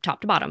rub top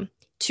to bottom.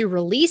 To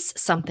release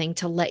something,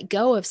 to let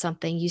go of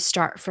something, you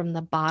start from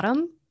the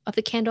bottom of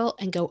the candle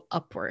and go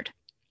upward.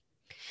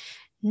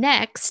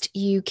 Next,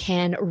 you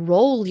can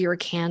roll your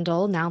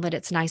candle. Now that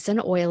it's nice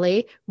and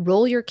oily,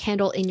 roll your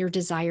candle in your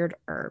desired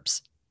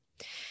herbs.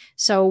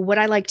 So what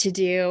I like to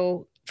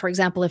do, for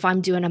example, if I'm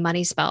doing a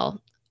money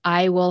spell,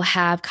 I will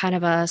have kind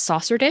of a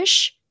saucer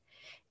dish,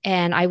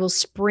 and I will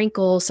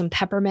sprinkle some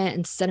peppermint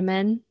and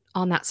cinnamon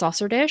on that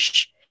saucer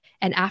dish.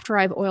 And after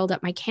I've oiled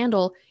up my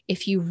candle,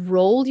 if you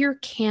roll your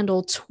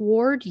candle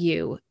toward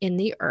you in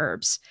the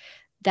herbs,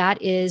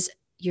 that is,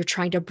 you're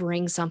trying to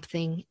bring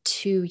something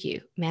to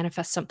you,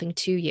 manifest something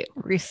to you.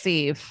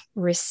 Receive.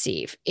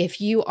 If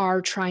you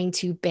are trying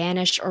to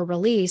banish or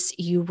release,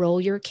 you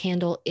roll your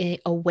candle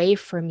away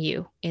from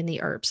you in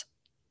the herbs.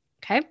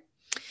 Okay.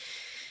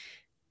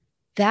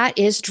 That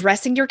is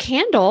dressing your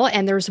candle.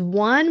 And there's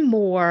one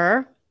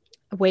more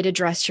way to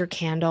dress your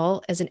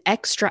candle as an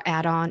extra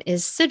add-on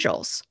is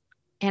sigils.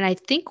 And I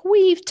think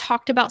we've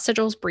talked about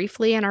sigils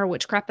briefly in our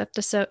witchcraft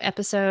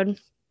episode.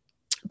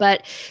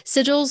 But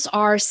sigils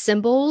are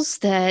symbols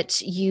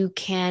that you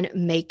can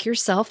make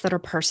yourself that are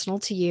personal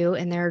to you,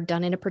 and they're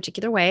done in a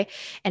particular way.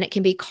 And it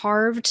can be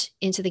carved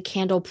into the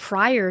candle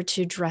prior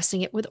to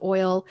dressing it with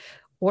oil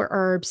or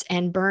herbs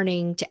and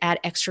burning to add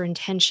extra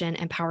intention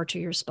and power to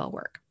your spell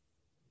work.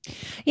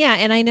 Yeah.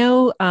 And I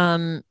know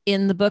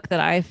in the book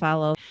that I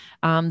follow,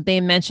 they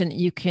mention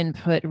you can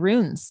put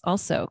runes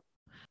also.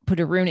 Put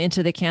a rune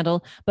into the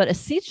candle, but a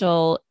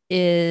sigil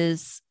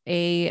is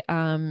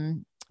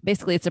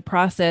basically it's a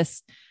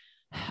process.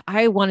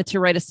 I wanted to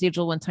write a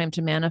sigil one time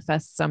to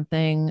manifest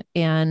something.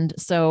 And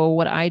so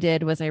what I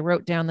did was I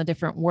wrote down the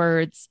different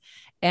words,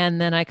 and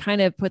then I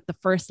kind of put the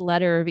first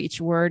letter of each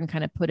word and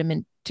kind of put them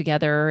in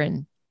together.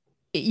 And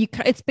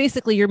it's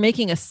basically, you're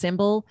making a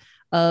symbol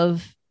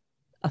of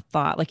a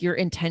thought, like your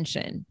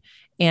intention.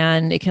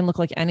 And it can look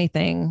like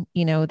anything,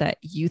 you know, that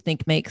you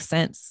think makes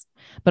sense.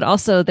 But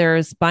also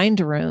there's bind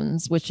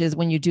runes, which is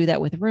when you do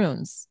that with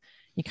runes,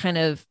 you kind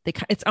of,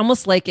 it's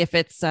almost like if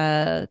it's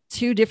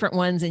 2 different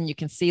ones, and you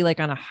can see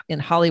like in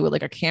Hollywood,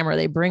 like a camera,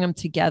 they bring them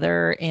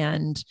together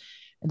and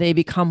they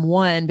become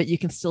one, but you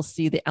can still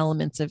see the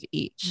elements of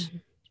each. Mm-hmm.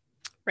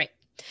 Right.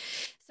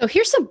 So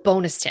here's some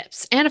bonus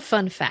tips and a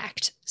fun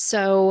fact.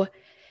 So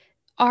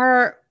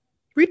our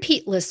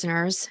repeat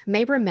listeners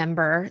may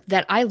remember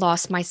that I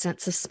lost my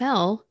sense of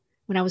smell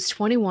when I was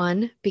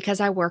 21 because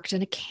I worked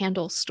in a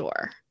candle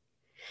store.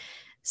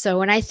 So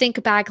when I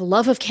think back,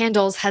 love of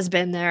candles has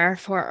been there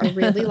for a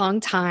really long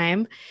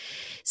time.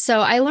 So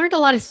I learned a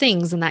lot of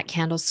things in that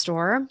candle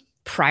store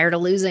prior to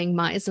losing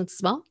my sense of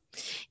smell.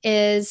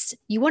 Is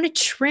you want to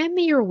trim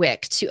your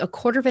wick to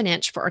 1/4 of an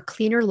inch for a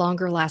cleaner,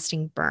 longer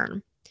lasting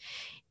burn.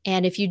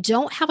 And if you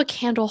don't have a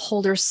candle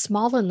holder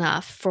small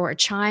enough for a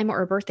chime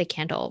or a birthday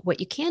candle,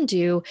 what you can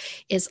do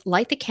is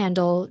light the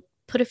candle,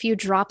 put a few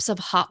drops of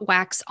hot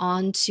wax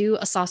onto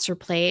a saucer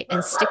plate,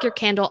 and stick your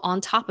candle on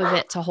top of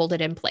it to hold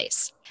it in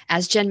place.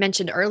 As Jen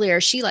mentioned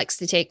earlier, she likes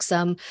to take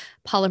some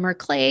polymer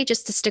clay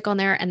just to stick on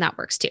there, and that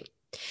works too.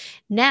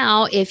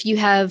 Now, if you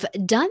have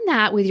done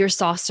that with your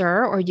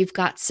saucer or you've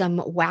got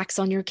some wax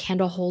on your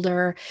candle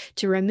holder,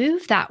 to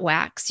remove that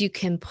wax, you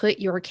can put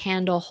your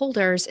candle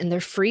holders in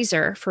the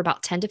freezer for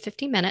about 10 to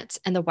 15 minutes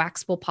and the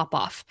wax will pop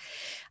off.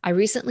 I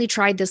recently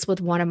tried this with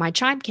one of my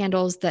chime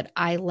candles that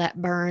I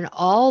let burn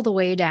all the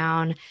way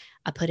down.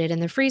 I put it in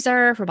the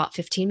freezer for about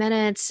 15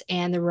 minutes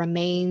and the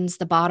remains,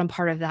 the bottom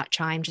part of that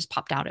chime just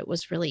popped out. It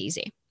was really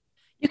easy.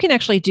 You can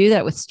actually do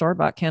that with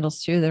store-bought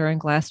candles too. They're in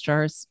glass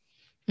jars.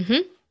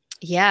 Mm-hmm.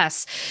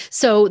 Yes.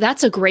 So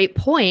that's a great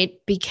point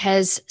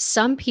because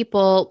some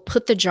people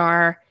put the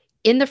jar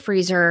in the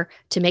freezer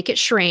to make it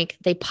shrink.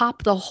 They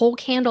pop the whole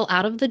candle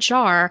out of the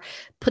jar,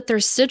 put their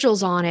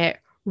sigils on it,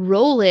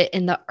 roll it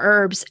in the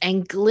herbs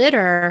and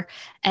glitter,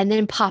 and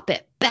then pop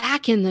it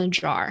back in the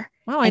jar.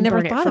 Wow, I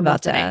never thought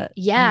about that.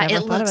 Yeah,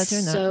 it looks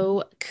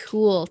so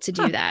cool to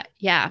do that.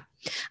 Yeah.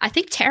 I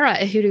think Tara,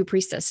 a Hoodoo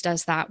priestess,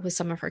 does that with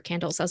some of her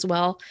candles as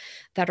well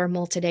that are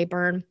multi-day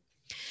burn.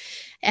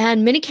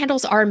 And many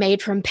candles are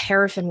made from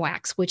paraffin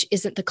wax, which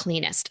isn't the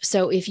cleanest.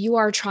 So if you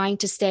are trying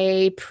to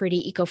stay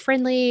pretty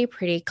eco-friendly,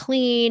 pretty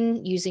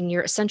clean, using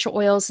your essential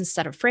oils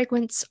instead of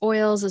fragrance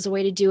oils is a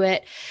way to do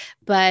it.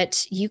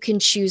 But you can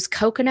choose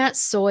coconut,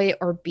 soy,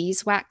 or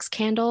beeswax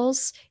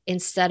candles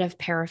instead of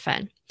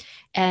paraffin.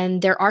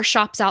 And there are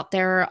shops out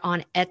there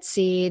on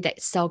Etsy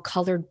that sell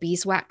colored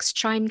beeswax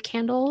chime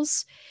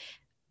candles,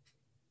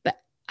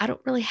 but I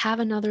don't really have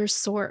another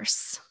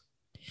source.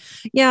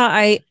 Yeah,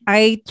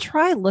 I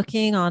tried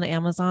looking on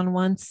Amazon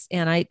once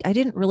and I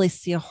didn't really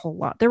see a whole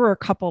lot. There were a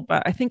couple,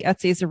 but I think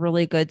Etsy is a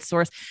really good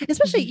source,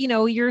 especially,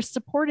 you're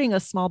supporting a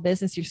small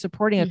business, you're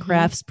supporting a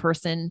crafts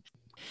person.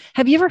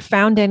 Have you ever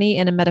found any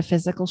in a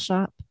metaphysical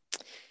shop?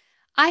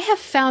 I have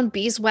found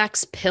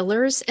beeswax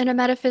pillars in a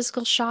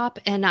metaphysical shop,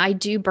 and I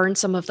do burn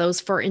some of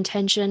those for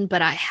intention,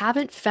 but I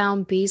haven't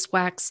found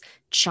beeswax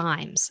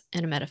chimes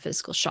in a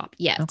metaphysical shop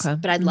yet,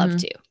 but I'd love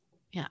to.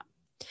 Yeah.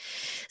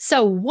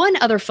 So one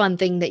other fun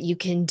thing that you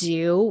can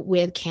do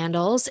with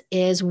candles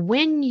is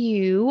when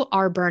you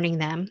are burning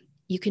them,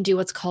 you can do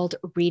what's called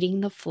reading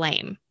the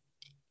flame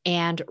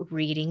and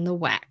reading the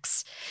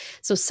wax.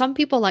 So some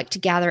people like to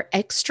gather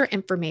extra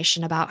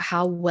information about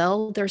how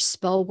well their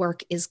spell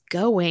work is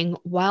going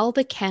while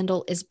the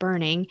candle is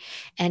burning,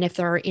 and if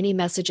there are any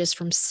messages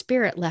from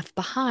spirit left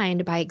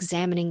behind by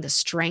examining the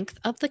strength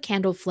of the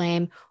candle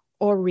flame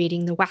or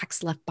reading the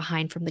wax left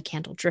behind from the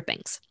candle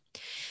drippings.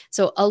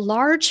 So a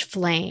large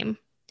flame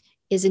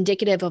is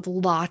indicative of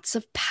lots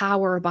of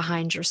power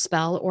behind your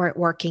spell or it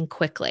working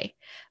quickly.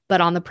 But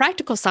on the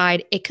practical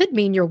side, it could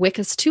mean your wick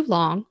is too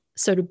long,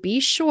 so to be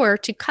sure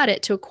to cut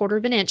it to 1/4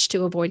 of an inch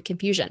to avoid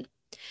confusion.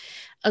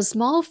 A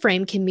small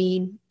flame can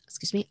mean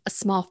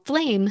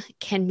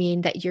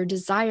that your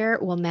desire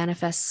will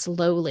manifest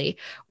slowly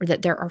or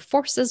that there are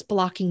forces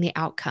blocking the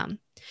outcome.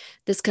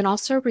 This can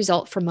also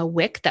result from a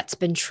wick that's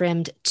been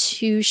trimmed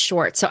too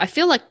short. So I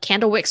feel like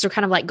candle wicks are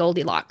kind of like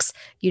Goldilocks.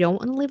 You don't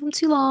want to leave them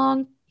too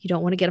long. You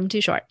don't want to get them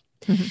too short.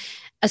 Mm-hmm.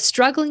 A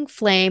struggling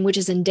flame, which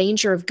is in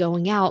danger of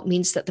going out,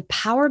 means that the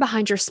power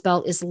behind your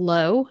spell is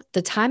low,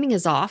 the timing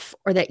is off,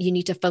 or that you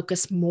need to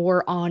focus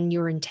more on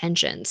your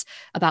intentions,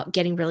 about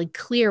getting really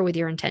clear with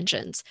your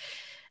intentions.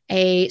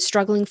 A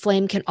struggling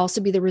flame can also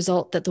be the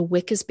result that the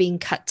wick is being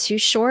cut too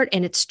short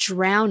and it's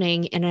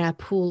drowning in a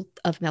pool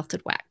of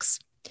melted wax.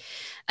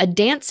 A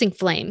dancing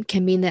flame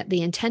can mean that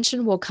the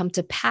intention will come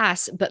to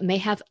pass, but may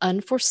have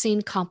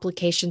unforeseen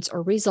complications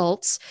or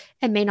results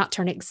and may not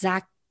turn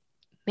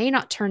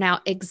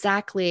out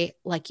exactly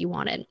like you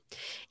wanted.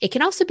 It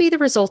can also be the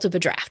result of a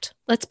draft.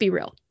 Let's be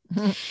real.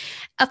 Mm-hmm.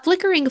 A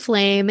flickering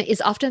flame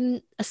is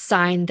often a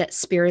sign that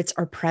spirits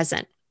are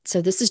present.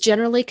 So this is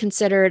generally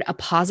considered a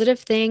positive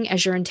thing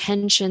as your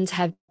intentions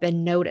have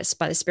been noticed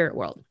by the spirit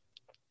world.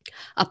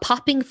 A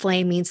popping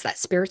flame means that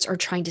spirits are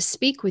trying to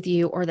speak with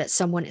you or that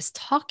someone is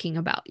talking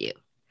about you.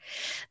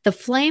 The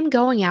flame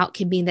going out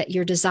can mean that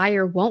your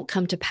desire won't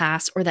come to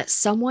pass or that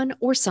someone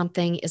or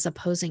something is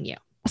opposing you.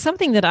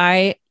 Something that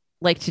I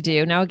like to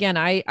do. Now, again,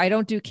 I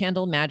don't do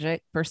candle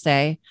magic per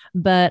se,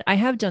 but I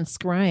have done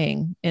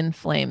scrying in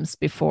flames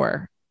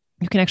before.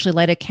 you can actually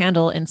light a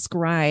candle and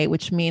scry,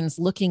 which means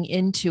looking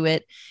into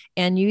it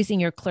and using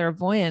your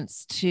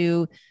clairvoyance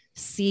to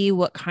see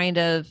what kind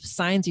of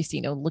signs you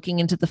see, looking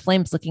into the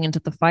flames, looking into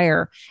the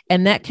fire.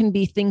 And that can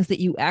be things that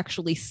you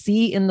actually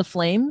see in the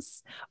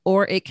flames,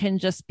 or it can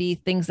just be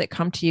things that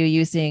come to you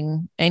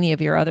using any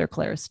of your other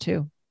clairs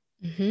too.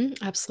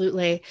 Mm-hmm,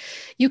 absolutely.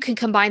 You can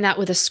combine that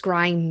with a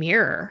scrying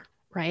mirror,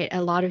 right?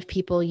 A lot of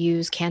people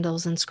use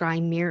candles and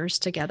scrying mirrors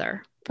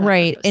together.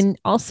 Right. Purpose. And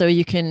also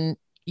you can,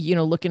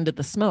 look into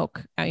the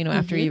smoke,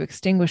 after you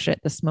extinguish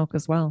it, the smoke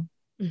as well.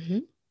 Mm-hmm.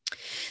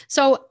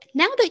 So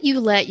now that you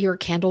let your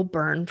candle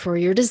burn for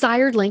your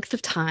desired length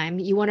of time,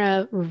 you want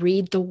to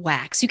read the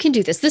wax. You can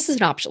do this. This is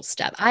an optional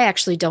step. I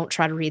actually don't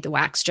try to read the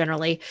wax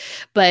generally,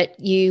 but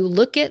you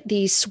look at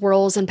the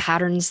swirls and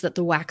patterns that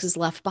the wax has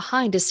left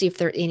behind to see if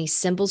there are any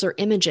symbols or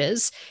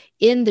images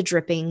in the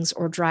drippings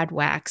or dried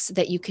wax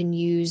that you can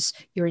use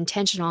your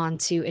intention on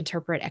to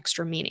interpret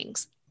extra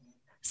meanings.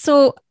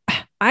 So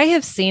I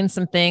have seen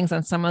some things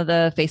on some of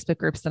the Facebook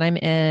groups that I'm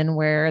in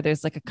where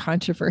there's like a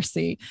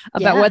controversy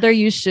about whether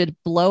you should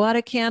blow out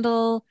a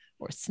candle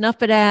or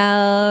snuff it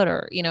out,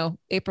 or,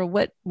 April,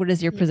 what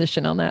is your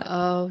position on that?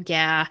 Oh,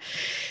 yeah.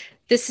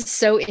 This is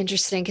so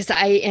interesting because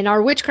in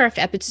our witchcraft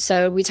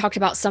episode, we talked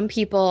about some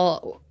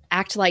people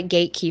act like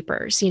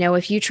gatekeepers.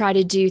 If you try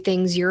to do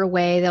things your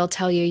way, they'll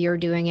tell you you're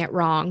doing it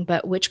wrong.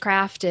 But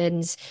witchcraft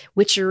and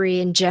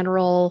witchery in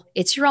general,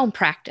 it's your own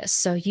practice.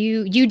 So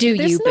you do.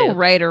 There's no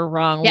right or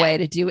wrong way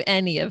to do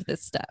any of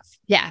this stuff.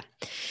 Yeah.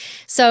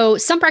 So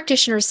some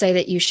practitioners say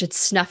that you should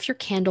snuff your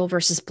candle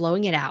versus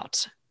blowing it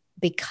out,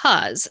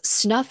 because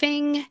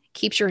snuffing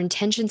keeps your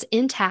intentions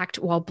intact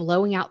while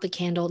blowing out the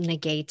candle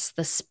negates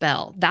the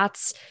spell.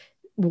 That's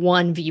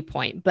one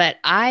viewpoint, but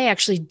I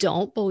actually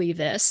don't believe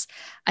this.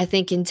 I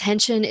think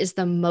intention is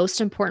the most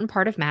important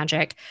part of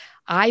magic.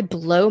 I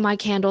blow my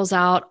candles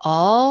out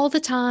all the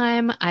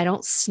time. I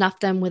don't snuff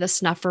them with a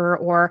snuffer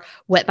or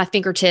wet my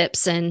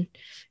fingertips and,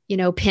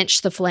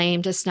 pinch the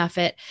flame to snuff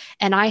it.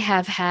 And I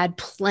have had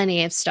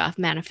plenty of stuff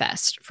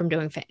manifest from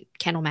doing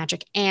candle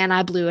magic, and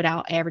I blew it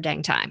out every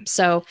dang time.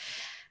 So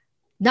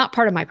not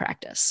part of my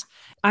practice.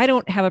 I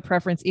don't have a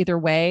preference either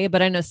way,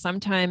 but I know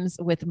sometimes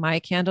with my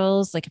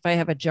candles, like if I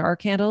have a jar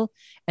candle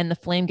and the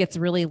flame gets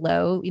really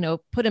low,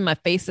 putting my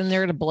face in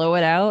there to blow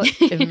it out,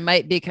 it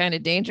might be kind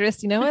of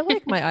dangerous. I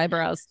like my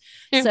eyebrows.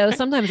 So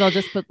sometimes I'll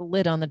just put the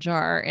lid on the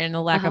jar, and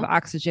the lack of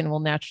oxygen will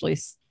naturally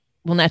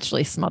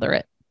smother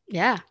it.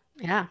 Yeah.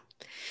 Yeah.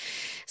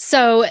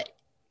 So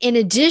in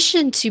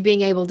addition to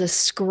being able to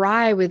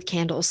scry with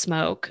candle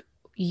smoke,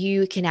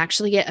 you can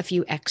actually get a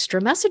few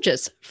extra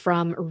messages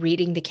from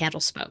reading the candle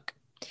smoke.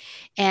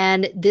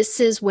 And this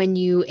is when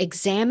you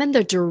examine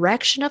the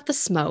direction of the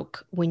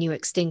smoke when you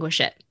extinguish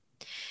it.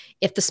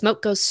 If the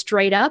smoke goes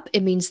straight up,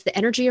 it means the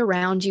energy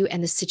around you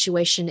and the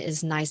situation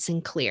is nice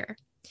and clear.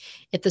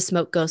 If the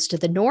smoke goes to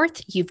the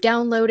north, you've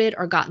downloaded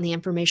or gotten the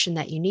information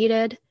that you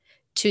needed.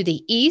 To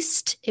the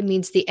east, it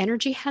means the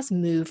energy has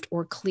moved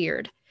or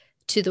cleared.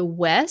 To the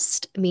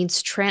west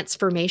means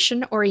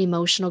transformation or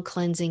emotional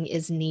cleansing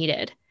is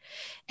needed.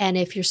 And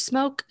if your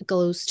smoke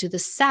goes to the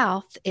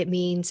south, it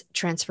means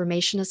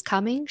transformation is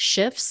coming,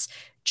 shifts,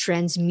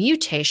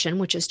 transmutation,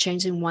 which is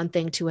changing one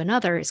thing to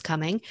another, is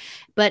coming.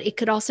 But it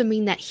could also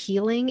mean that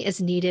healing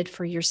is needed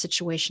for your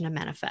situation to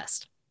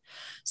manifest.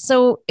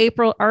 So,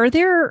 April, are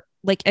there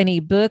like any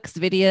books,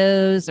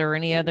 videos, or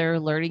any other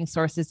learning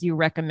sources you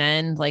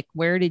recommend? Like,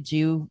 where did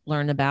you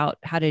learn about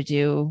how to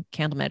do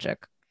candle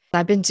magic?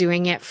 I've been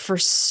doing it for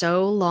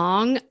so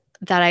long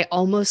that I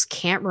almost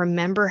can't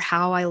remember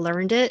how I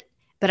learned it.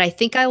 But I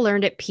think I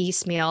learned it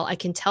piecemeal. I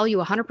can tell you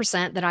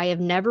 100% that I have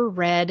never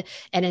read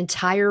an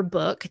entire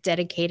book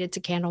dedicated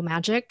to candle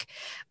magic,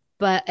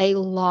 but a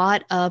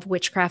lot of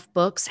witchcraft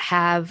books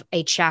have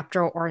a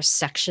chapter or a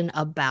section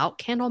about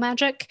candle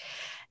magic.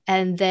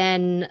 And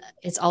then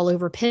it's all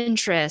over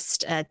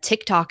Pinterest.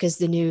 TikTok is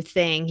the new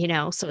thing,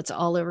 so it's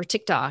all over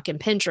TikTok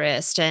and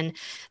Pinterest. And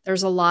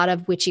there's a lot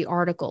of witchy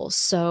articles.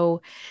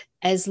 So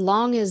as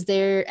long as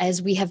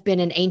we have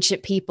been an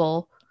ancient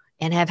people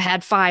and have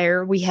had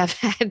fire, we have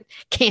had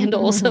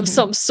candles of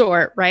some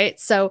sort, right?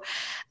 So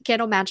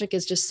candle magic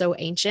is just so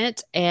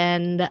ancient.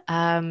 And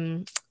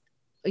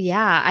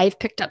I've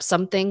picked up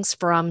some things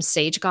from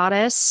Sage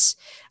Goddess.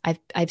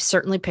 I've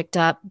certainly picked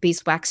up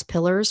beeswax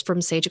pillars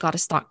from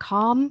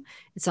sagegoddess.com.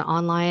 It's an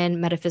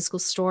online metaphysical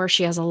store.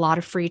 She has a lot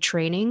of free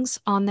trainings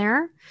on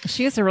there.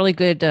 She has a really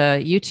good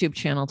YouTube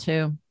channel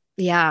too.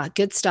 Yeah,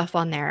 good stuff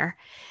on there.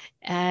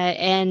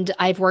 And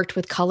I've worked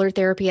with color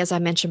therapy, as I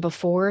mentioned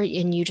before,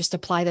 and you just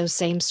apply those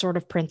same sort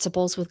of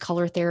principles with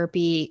color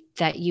therapy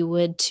that you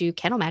would to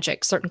candle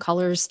magic. Certain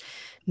colors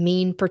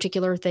mean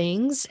particular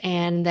things,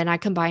 and then I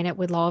combine it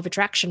with law of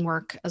attraction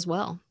work as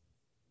well,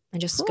 and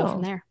just go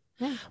from there.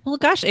 Yeah. Well,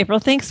 gosh, April,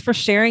 thanks for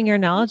sharing your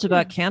knowledge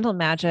about candle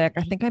magic.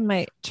 I think I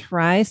might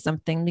try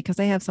something because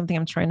I have something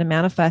I'm trying to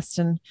manifest,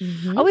 and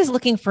always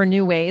looking for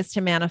new ways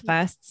to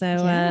manifest.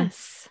 So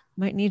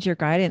might need your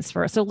guidance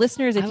for it. So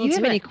listeners, if you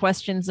have any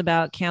questions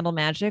about candle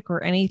magic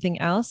or anything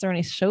else or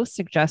any show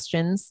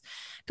suggestions,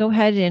 go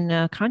ahead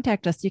and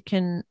contact us. You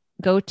can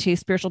go to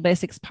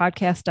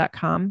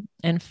spiritualbasicspodcast.com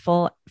and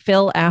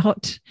fill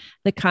out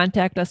the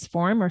contact us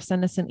form or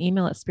send us an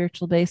email at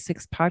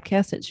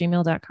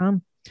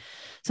spiritualbasicspodcast@gmail.com.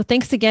 So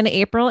thanks again,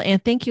 April.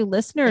 And thank you,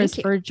 listeners,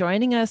 for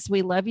joining us.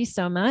 We love you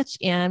so much.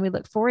 And we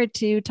look forward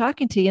to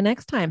talking to you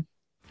next time.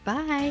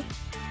 Bye.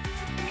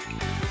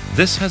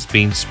 This has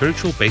been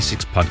Spiritual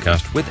Basics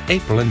Podcast with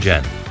April and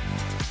Jen.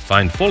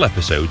 Find full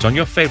episodes on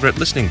your favorite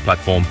listening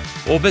platform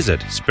or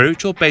visit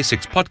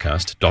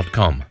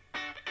spiritualbasicspodcast.com.